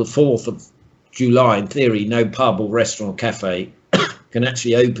until the 4th of July, in theory, no pub or restaurant or cafe can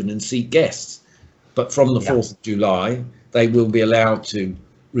actually open and seat guests. But from the 4th of July, they will be allowed to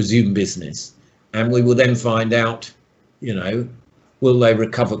resume business, and we will then find out, you know, will they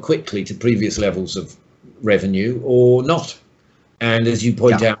recover quickly to previous levels of revenue or not? And as you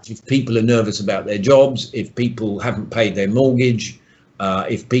point out, if people are nervous about their jobs, if people haven't paid their mortgage,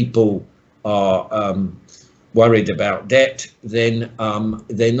 if people are worried about debt, then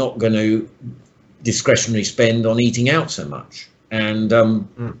they're not going to discretionary spend on eating out so much. And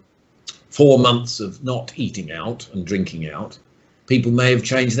 4 months of not eating out and drinking out, people may have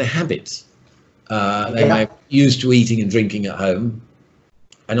changed their habits. They may have used to eating and drinking at home,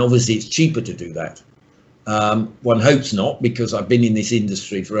 and obviously it's cheaper to do that. One hopes not, because I've been in this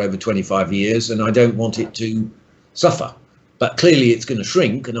industry for over 25 years and I don't want it to suffer. But clearly it's going to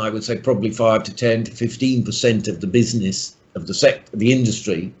shrink, and I would say probably 5 to 10 to 15% of the business of the sector, the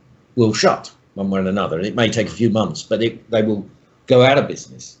industry, will shut one way or another. And it may take a few months, but they will go out of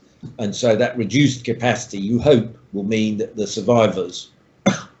business. And so that reduced capacity, you hope, will mean that the survivors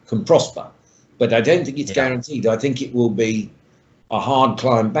can prosper. But I don't think it's guaranteed. I think it will be a hard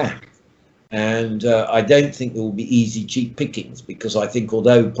climb back. And I don't think there will be easy, cheap pickings, because I think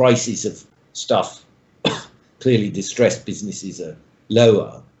although prices of stuff, clearly distressed businesses, are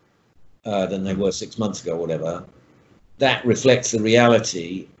lower than they were 6 months ago or whatever, that reflects the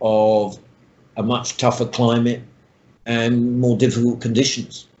reality of a much tougher climate and more difficult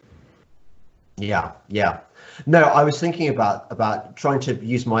conditions. Yeah. No, I was thinking about trying to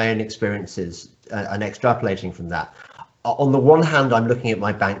use my own experiences and extrapolating from that. On the one hand, I'm looking at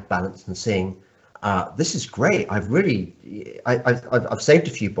my bank balance and seeing, this is great. I've saved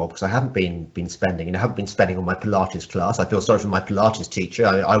a few bob because I haven't been spending, and I haven't been spending on my Pilates class. I feel sorry for my Pilates teacher.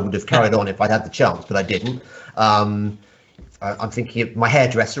 I would have carried on if I'd had the chance, but I didn't. I'm thinking of my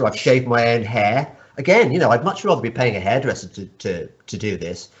hairdresser. I've shaved my own hair. Again, I'd much rather be paying a hairdresser to do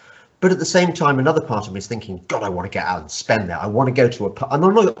this. But at the same time, another part of me is thinking, God, I want to get out and spend that. I want to go to a pub.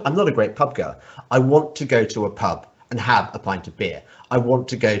 I'm not a great pub goer. I want to go to a pub and have a pint of beer. I want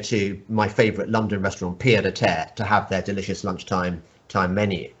to go to my favourite London restaurant, Pied à Terre, to have their delicious lunchtime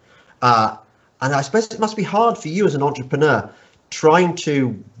menu. And I suppose it must be hard for you as an entrepreneur trying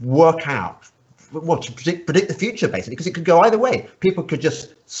to work out what to predict the future, basically, because it could go either way. People could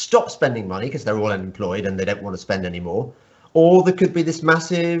just stop spending money because they're all unemployed and they don't want to spend anymore, or there could be this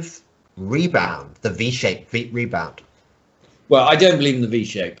massive rebound, the V-shaped rebound. Well, I don't believe in the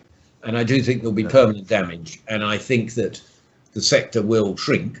V-shape, and I do think there'll be permanent damage, and I think that the sector will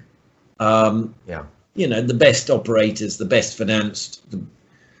shrink. The best operators, the best financed, the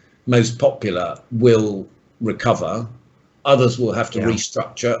most popular will recover. Others will have to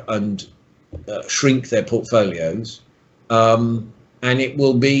restructure and shrink their portfolios, and it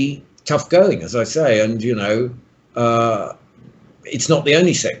will be tough going, as I say. And it's not the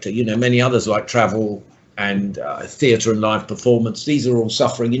only sector. Many others like travel and theatre and live performance, these are all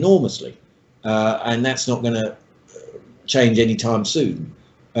suffering enormously, and that's not going to change anytime soon.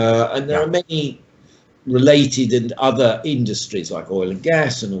 And there are many related and other industries like oil and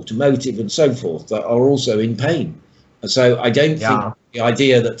gas and automotive and so forth that are also in pain. So I don't think the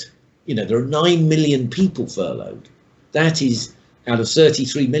idea that there are 9 million people furloughed, that is out of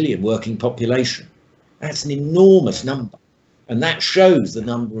 33 million working population. That's an enormous number. And that shows the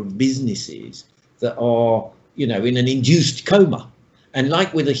number of businesses that are, in an induced coma. And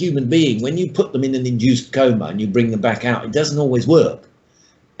like with a human being, when you put them in an induced coma and you bring them back out, it doesn't always work.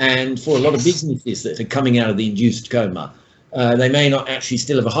 And for a lot of businesses that are coming out of the induced coma, they may not actually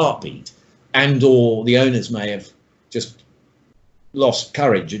still have a heartbeat, and or the owners may have just lost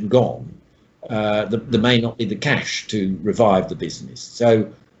courage and gone. There may not be the cash to revive the business.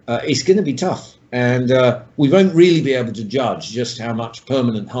 So it's going to be tough. And we won't really be able to judge just how much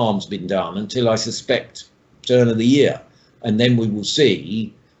permanent harm's been done until, I suspect, turn of the year. And then we will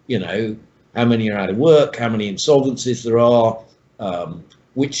see, how many are out of work, how many insolvencies there are,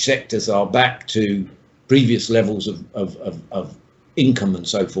 which sectors are back to previous levels of income and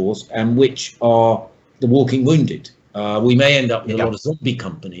so forth, and which are the walking wounded. We may end up with a lot of zombie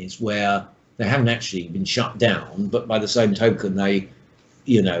companies where they haven't actually been shut down, but by the same token, they,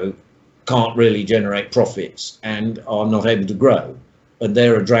 can't really generate profits and are not able to grow, and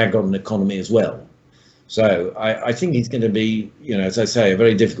they're a drag on the economy as well. So I think it's going to be, as I say, a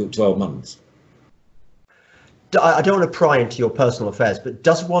very difficult 12 months. I don't want to pry into your personal affairs, but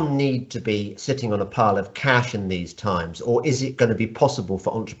does one need to be sitting on a pile of cash in these times, or is it going to be possible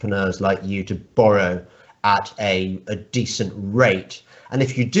for entrepreneurs like you to borrow at a decent rate? And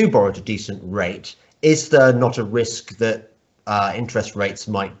if you do borrow at a decent rate, is there not a risk that interest rates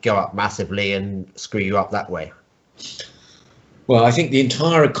might go up massively and screw you up that way? Well, I think the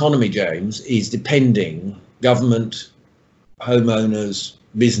entire economy, James, is depending, government, homeowners,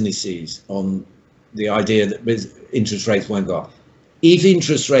 businesses, on the idea that interest rates won't go up. If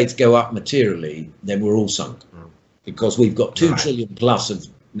interest rates go up materially, then we're all sunk, because we've got 2 trillion plus of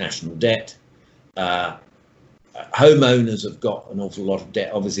national debt. Homeowners have got an awful lot of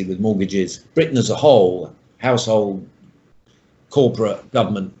debt, obviously, with mortgages. Britain as a whole household, corporate,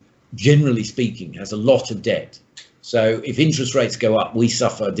 government, generally speaking, has a lot of debt. So if interest rates go up, we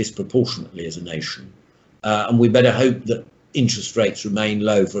suffer disproportionately as a nation. And we better hope that interest rates remain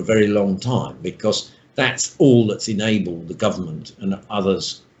low for a very long time, because that's all that's enabled the government and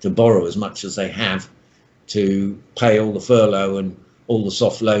others to borrow as much as they have to pay all the furlough and all the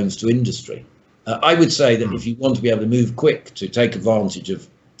soft loans to industry. I would say that if you want to be able to move quick to take advantage of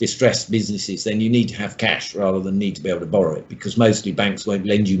distressed businesses, then you need to have cash rather than need to be able to borrow it, because mostly banks won't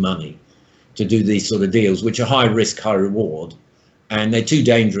lend you money to do these sort of deals, which are high risk, high reward, and they're too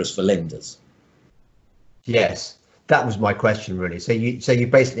dangerous for lenders. Yes, that was my question really. So you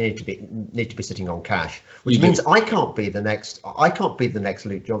basically need to be sitting on cash, which means I can't be the next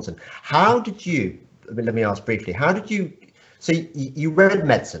Luke Johnson. How did you? Let me ask briefly. How did you? So you read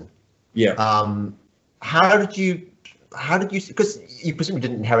medicine. Yeah. How did you? Because you presumably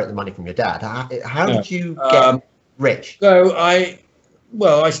didn't inherit the money from your dad. How did you get rich? So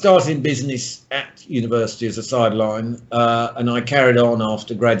I started in business at university as a sideline, and I carried on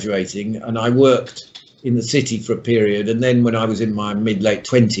after graduating, and I worked in the city for a period. And then when I was in my late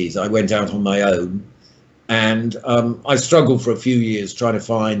 20s, I went out on my own, and I struggled for a few years trying to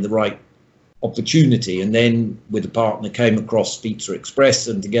find the right opportunity. And then with a partner came across Pizza Express,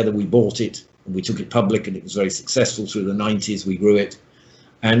 and together we bought it and we took it public, and it was very successful through the 90s. We grew it,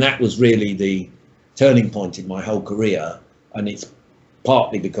 and that was really the turning point in my whole career. And it's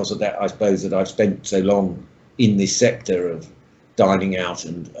partly because of that, I suppose, that I've spent so long in this sector of dining out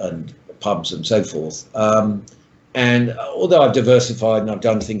and pubs and so forth. And although I've diversified and I've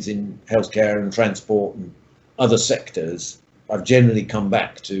done things in healthcare and transport and other sectors, I've generally come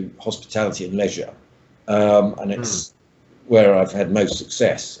back to hospitality and leisure, and it's where I've had most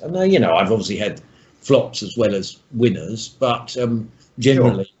success. And I've obviously had flops as well as winners, but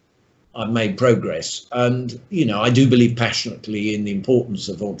generally I've made progress. And I do believe passionately in the importance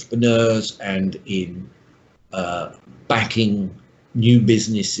of entrepreneurs and in backing new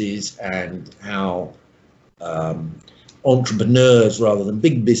businesses, and how entrepreneurs rather than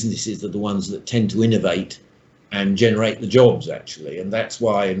big businesses are the ones that tend to innovate and generate the jobs, actually. And that's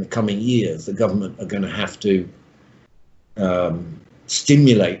why in the coming years the government are going to have to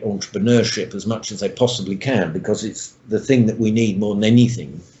stimulate entrepreneurship as much as they possibly can, because it's the thing that we need more than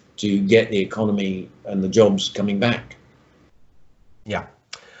anything to get the economy and the jobs coming back. Yeah.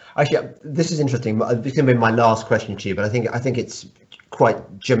 Actually, this is interesting. This is going to be my last question to you, but I think it's quite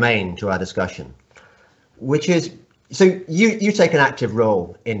germane to our discussion, which is, so you take an active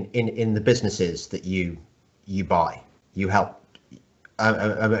role in the businesses that you buy. You help.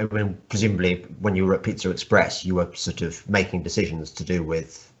 I mean, presumably, when you were at Pizza Express, you were sort of making decisions to do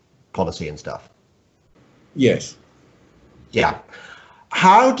with policy and stuff. Yes. Yeah.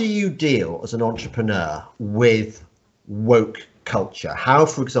 How do you deal as an entrepreneur with woke culture? How,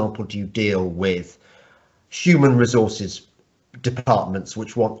 for example, do you deal with human resources departments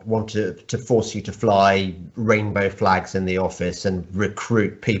which want to force you to fly rainbow flags in the office and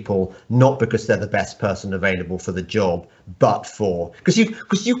recruit people not because they're the best person available for the job, but because you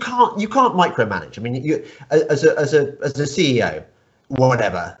can't micromanage. I mean, you as a CEO,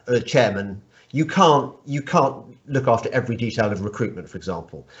 whatever, a chairman, you can't look after every detail of recruitment, for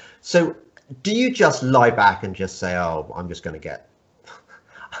example. So do you just lie back and just say, oh, I'm just going to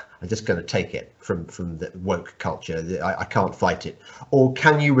take it from the woke culture, I can't fight it? Or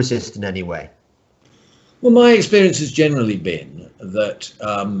can you resist in any way? Well, my experience has generally been that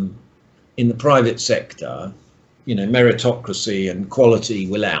in the private sector, meritocracy and quality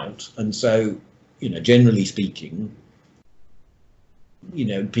will out. And so, generally speaking,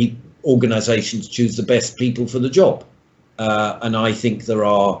 organizations choose the best people for the job. And I think there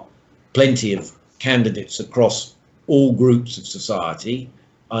are plenty of candidates across all groups of society,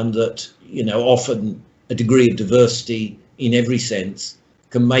 and that often a degree of diversity in every sense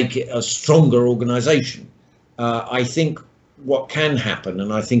can make it a stronger organization. I think what can happen,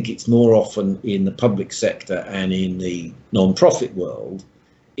 and I think it's more often in the public sector and in the non-profit world,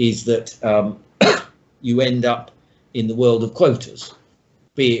 is that you end up in the world of quotas,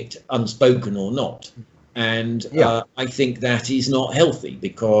 be it unspoken or not. And I think that is not healthy,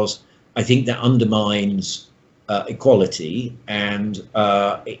 because I think that undermines equality, and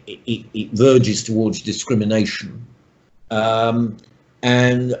it verges towards discrimination. I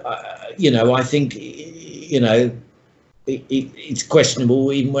think it's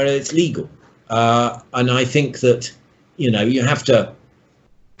questionable even whether it's legal. And I think that you have to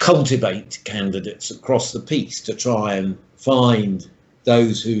cultivate candidates across the piece to try and find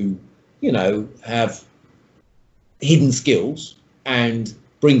those who have hidden skills and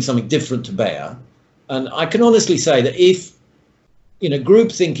bring something different to bear. And I can honestly say that if,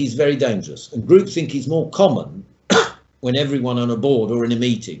 groupthink is very dangerous, and groupthink is more common when everyone on a board or in a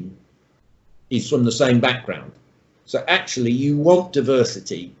meeting is from the same background. So actually you want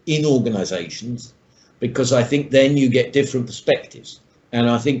diversity in organizations, because I think then you get different perspectives. And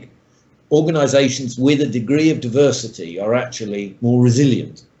I think organizations with a degree of diversity are actually more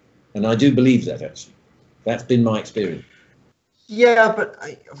resilient. And I do believe that, actually. That's been my experience. Yeah, but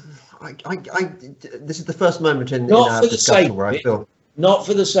this is the first moment in our discussion where I feel... Not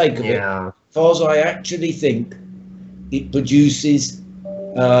for the sake of it, because I actually think it produces,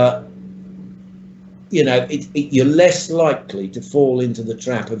 you're less likely to fall into the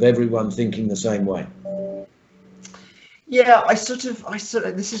trap of everyone thinking the same way. Yeah, I sort of,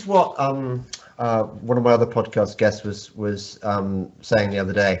 this is what one of my other podcast guests was saying the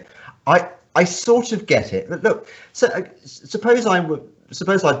other day. I sort of get it. But look, so suppose I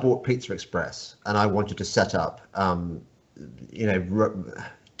bought Pizza Express and I wanted to set up,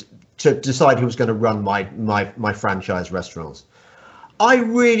 to decide who was going to run my franchise restaurants. I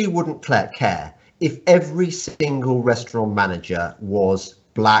really wouldn't care if every single restaurant manager was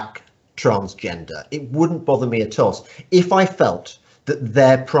black, transgender. It wouldn't bother me at all if I felt that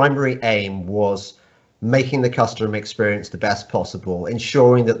their primary aim was making the customer experience the best possible,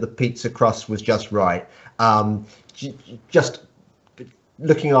 ensuring that the pizza crust was just right, just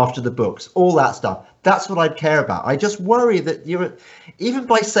looking after the books, all that stuff. That's what I'd care about. I just worry that even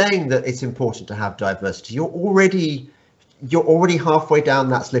by saying that it's important to have diversity, you're already halfway down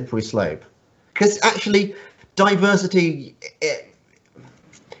that slippery slope. Because actually, diversity,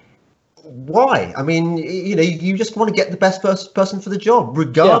 why? I mean, you just want to get the best person for the job,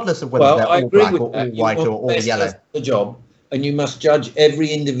 regardless of whether they're all black or all white or all yellow. The job, and you must judge every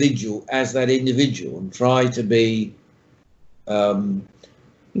individual as that individual and try to be,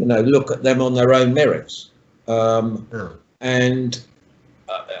 look at them on their own merits. And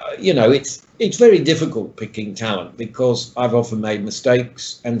it's very difficult picking talent, because I've often made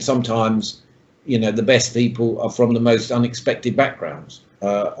mistakes, and sometimes, the best people are from the most unexpected backgrounds.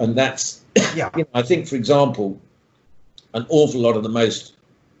 And that's, I think, for example, an awful lot of the most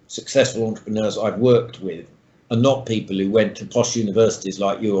successful entrepreneurs I've worked with are not people who went to posh universities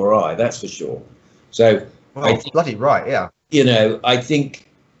like you or I, that's for sure. So, bloody right, yeah. I think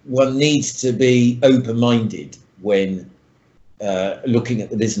one needs to be open-minded when looking at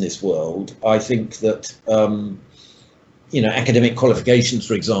the business world. I think that, academic qualifications,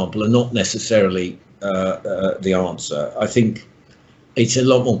 for example, are not necessarily the answer. I think it's a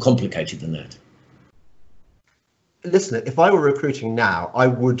lot more complicated than that. Listen, if I were recruiting now, I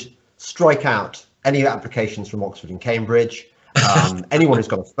would strike out any applications from Oxford and Cambridge. Anyone who's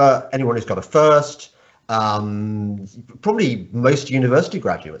got a first. Probably most university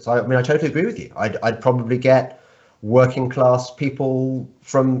graduates. I totally agree with you. I'd probably get working class people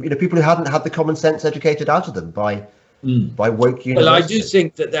from people who hadn't had the common sense educated out of them by woke universities. Well, I do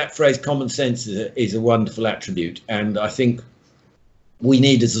think that phrase common sense is a wonderful attribute, and I think we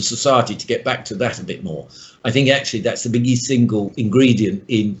need as a society to get back to that a bit more. I think actually that's the biggest single ingredient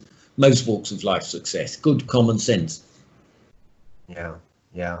in most walks of life success, good common sense.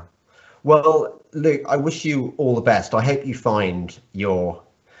 Yeah. Well, Luke, I wish you all the best. I hope you find your,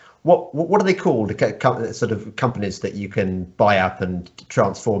 what are they called? Sort of companies that you can buy up and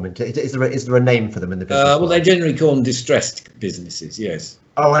transform into. Is there a name for them in the business? Well, they generally call them distressed businesses. Yes.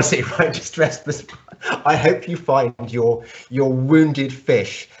 Oh, I see. Right, distressed business. I hope you find your wounded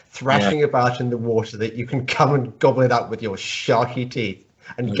fish thrashing about in the water, that you can come and gobble it up with your sharky teeth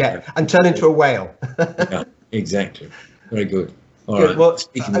and turn into a whale. Yeah, exactly. Very good. All good. Right. Well,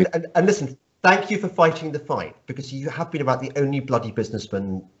 and listen, thank you for fighting the fight, because you have been about the only bloody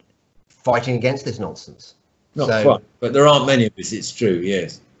businessman fighting against this nonsense. Not quite, but there aren't many of us. It's true.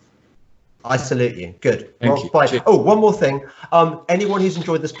 Yes. I salute you. Good. Thank you. Bye. Oh, one more thing. Anyone who's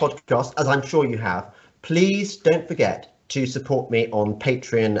enjoyed this podcast, as I'm sure you have, please don't forget to support me on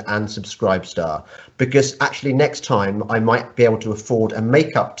Patreon and Subscribestar, because actually next time I might be able to afford a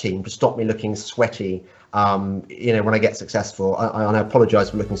makeup team to stop me looking sweaty when I get successful. I apologize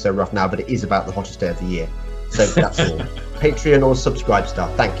for looking so rough now, but it is about the hottest day of the year. So that's all. Patreon or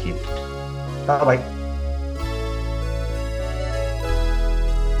Subscribestar. Thank you. Bye-bye.